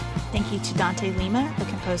 Thank you to Dante Lima, the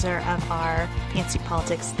composer of our Pantsuit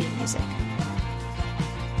Politics theme music.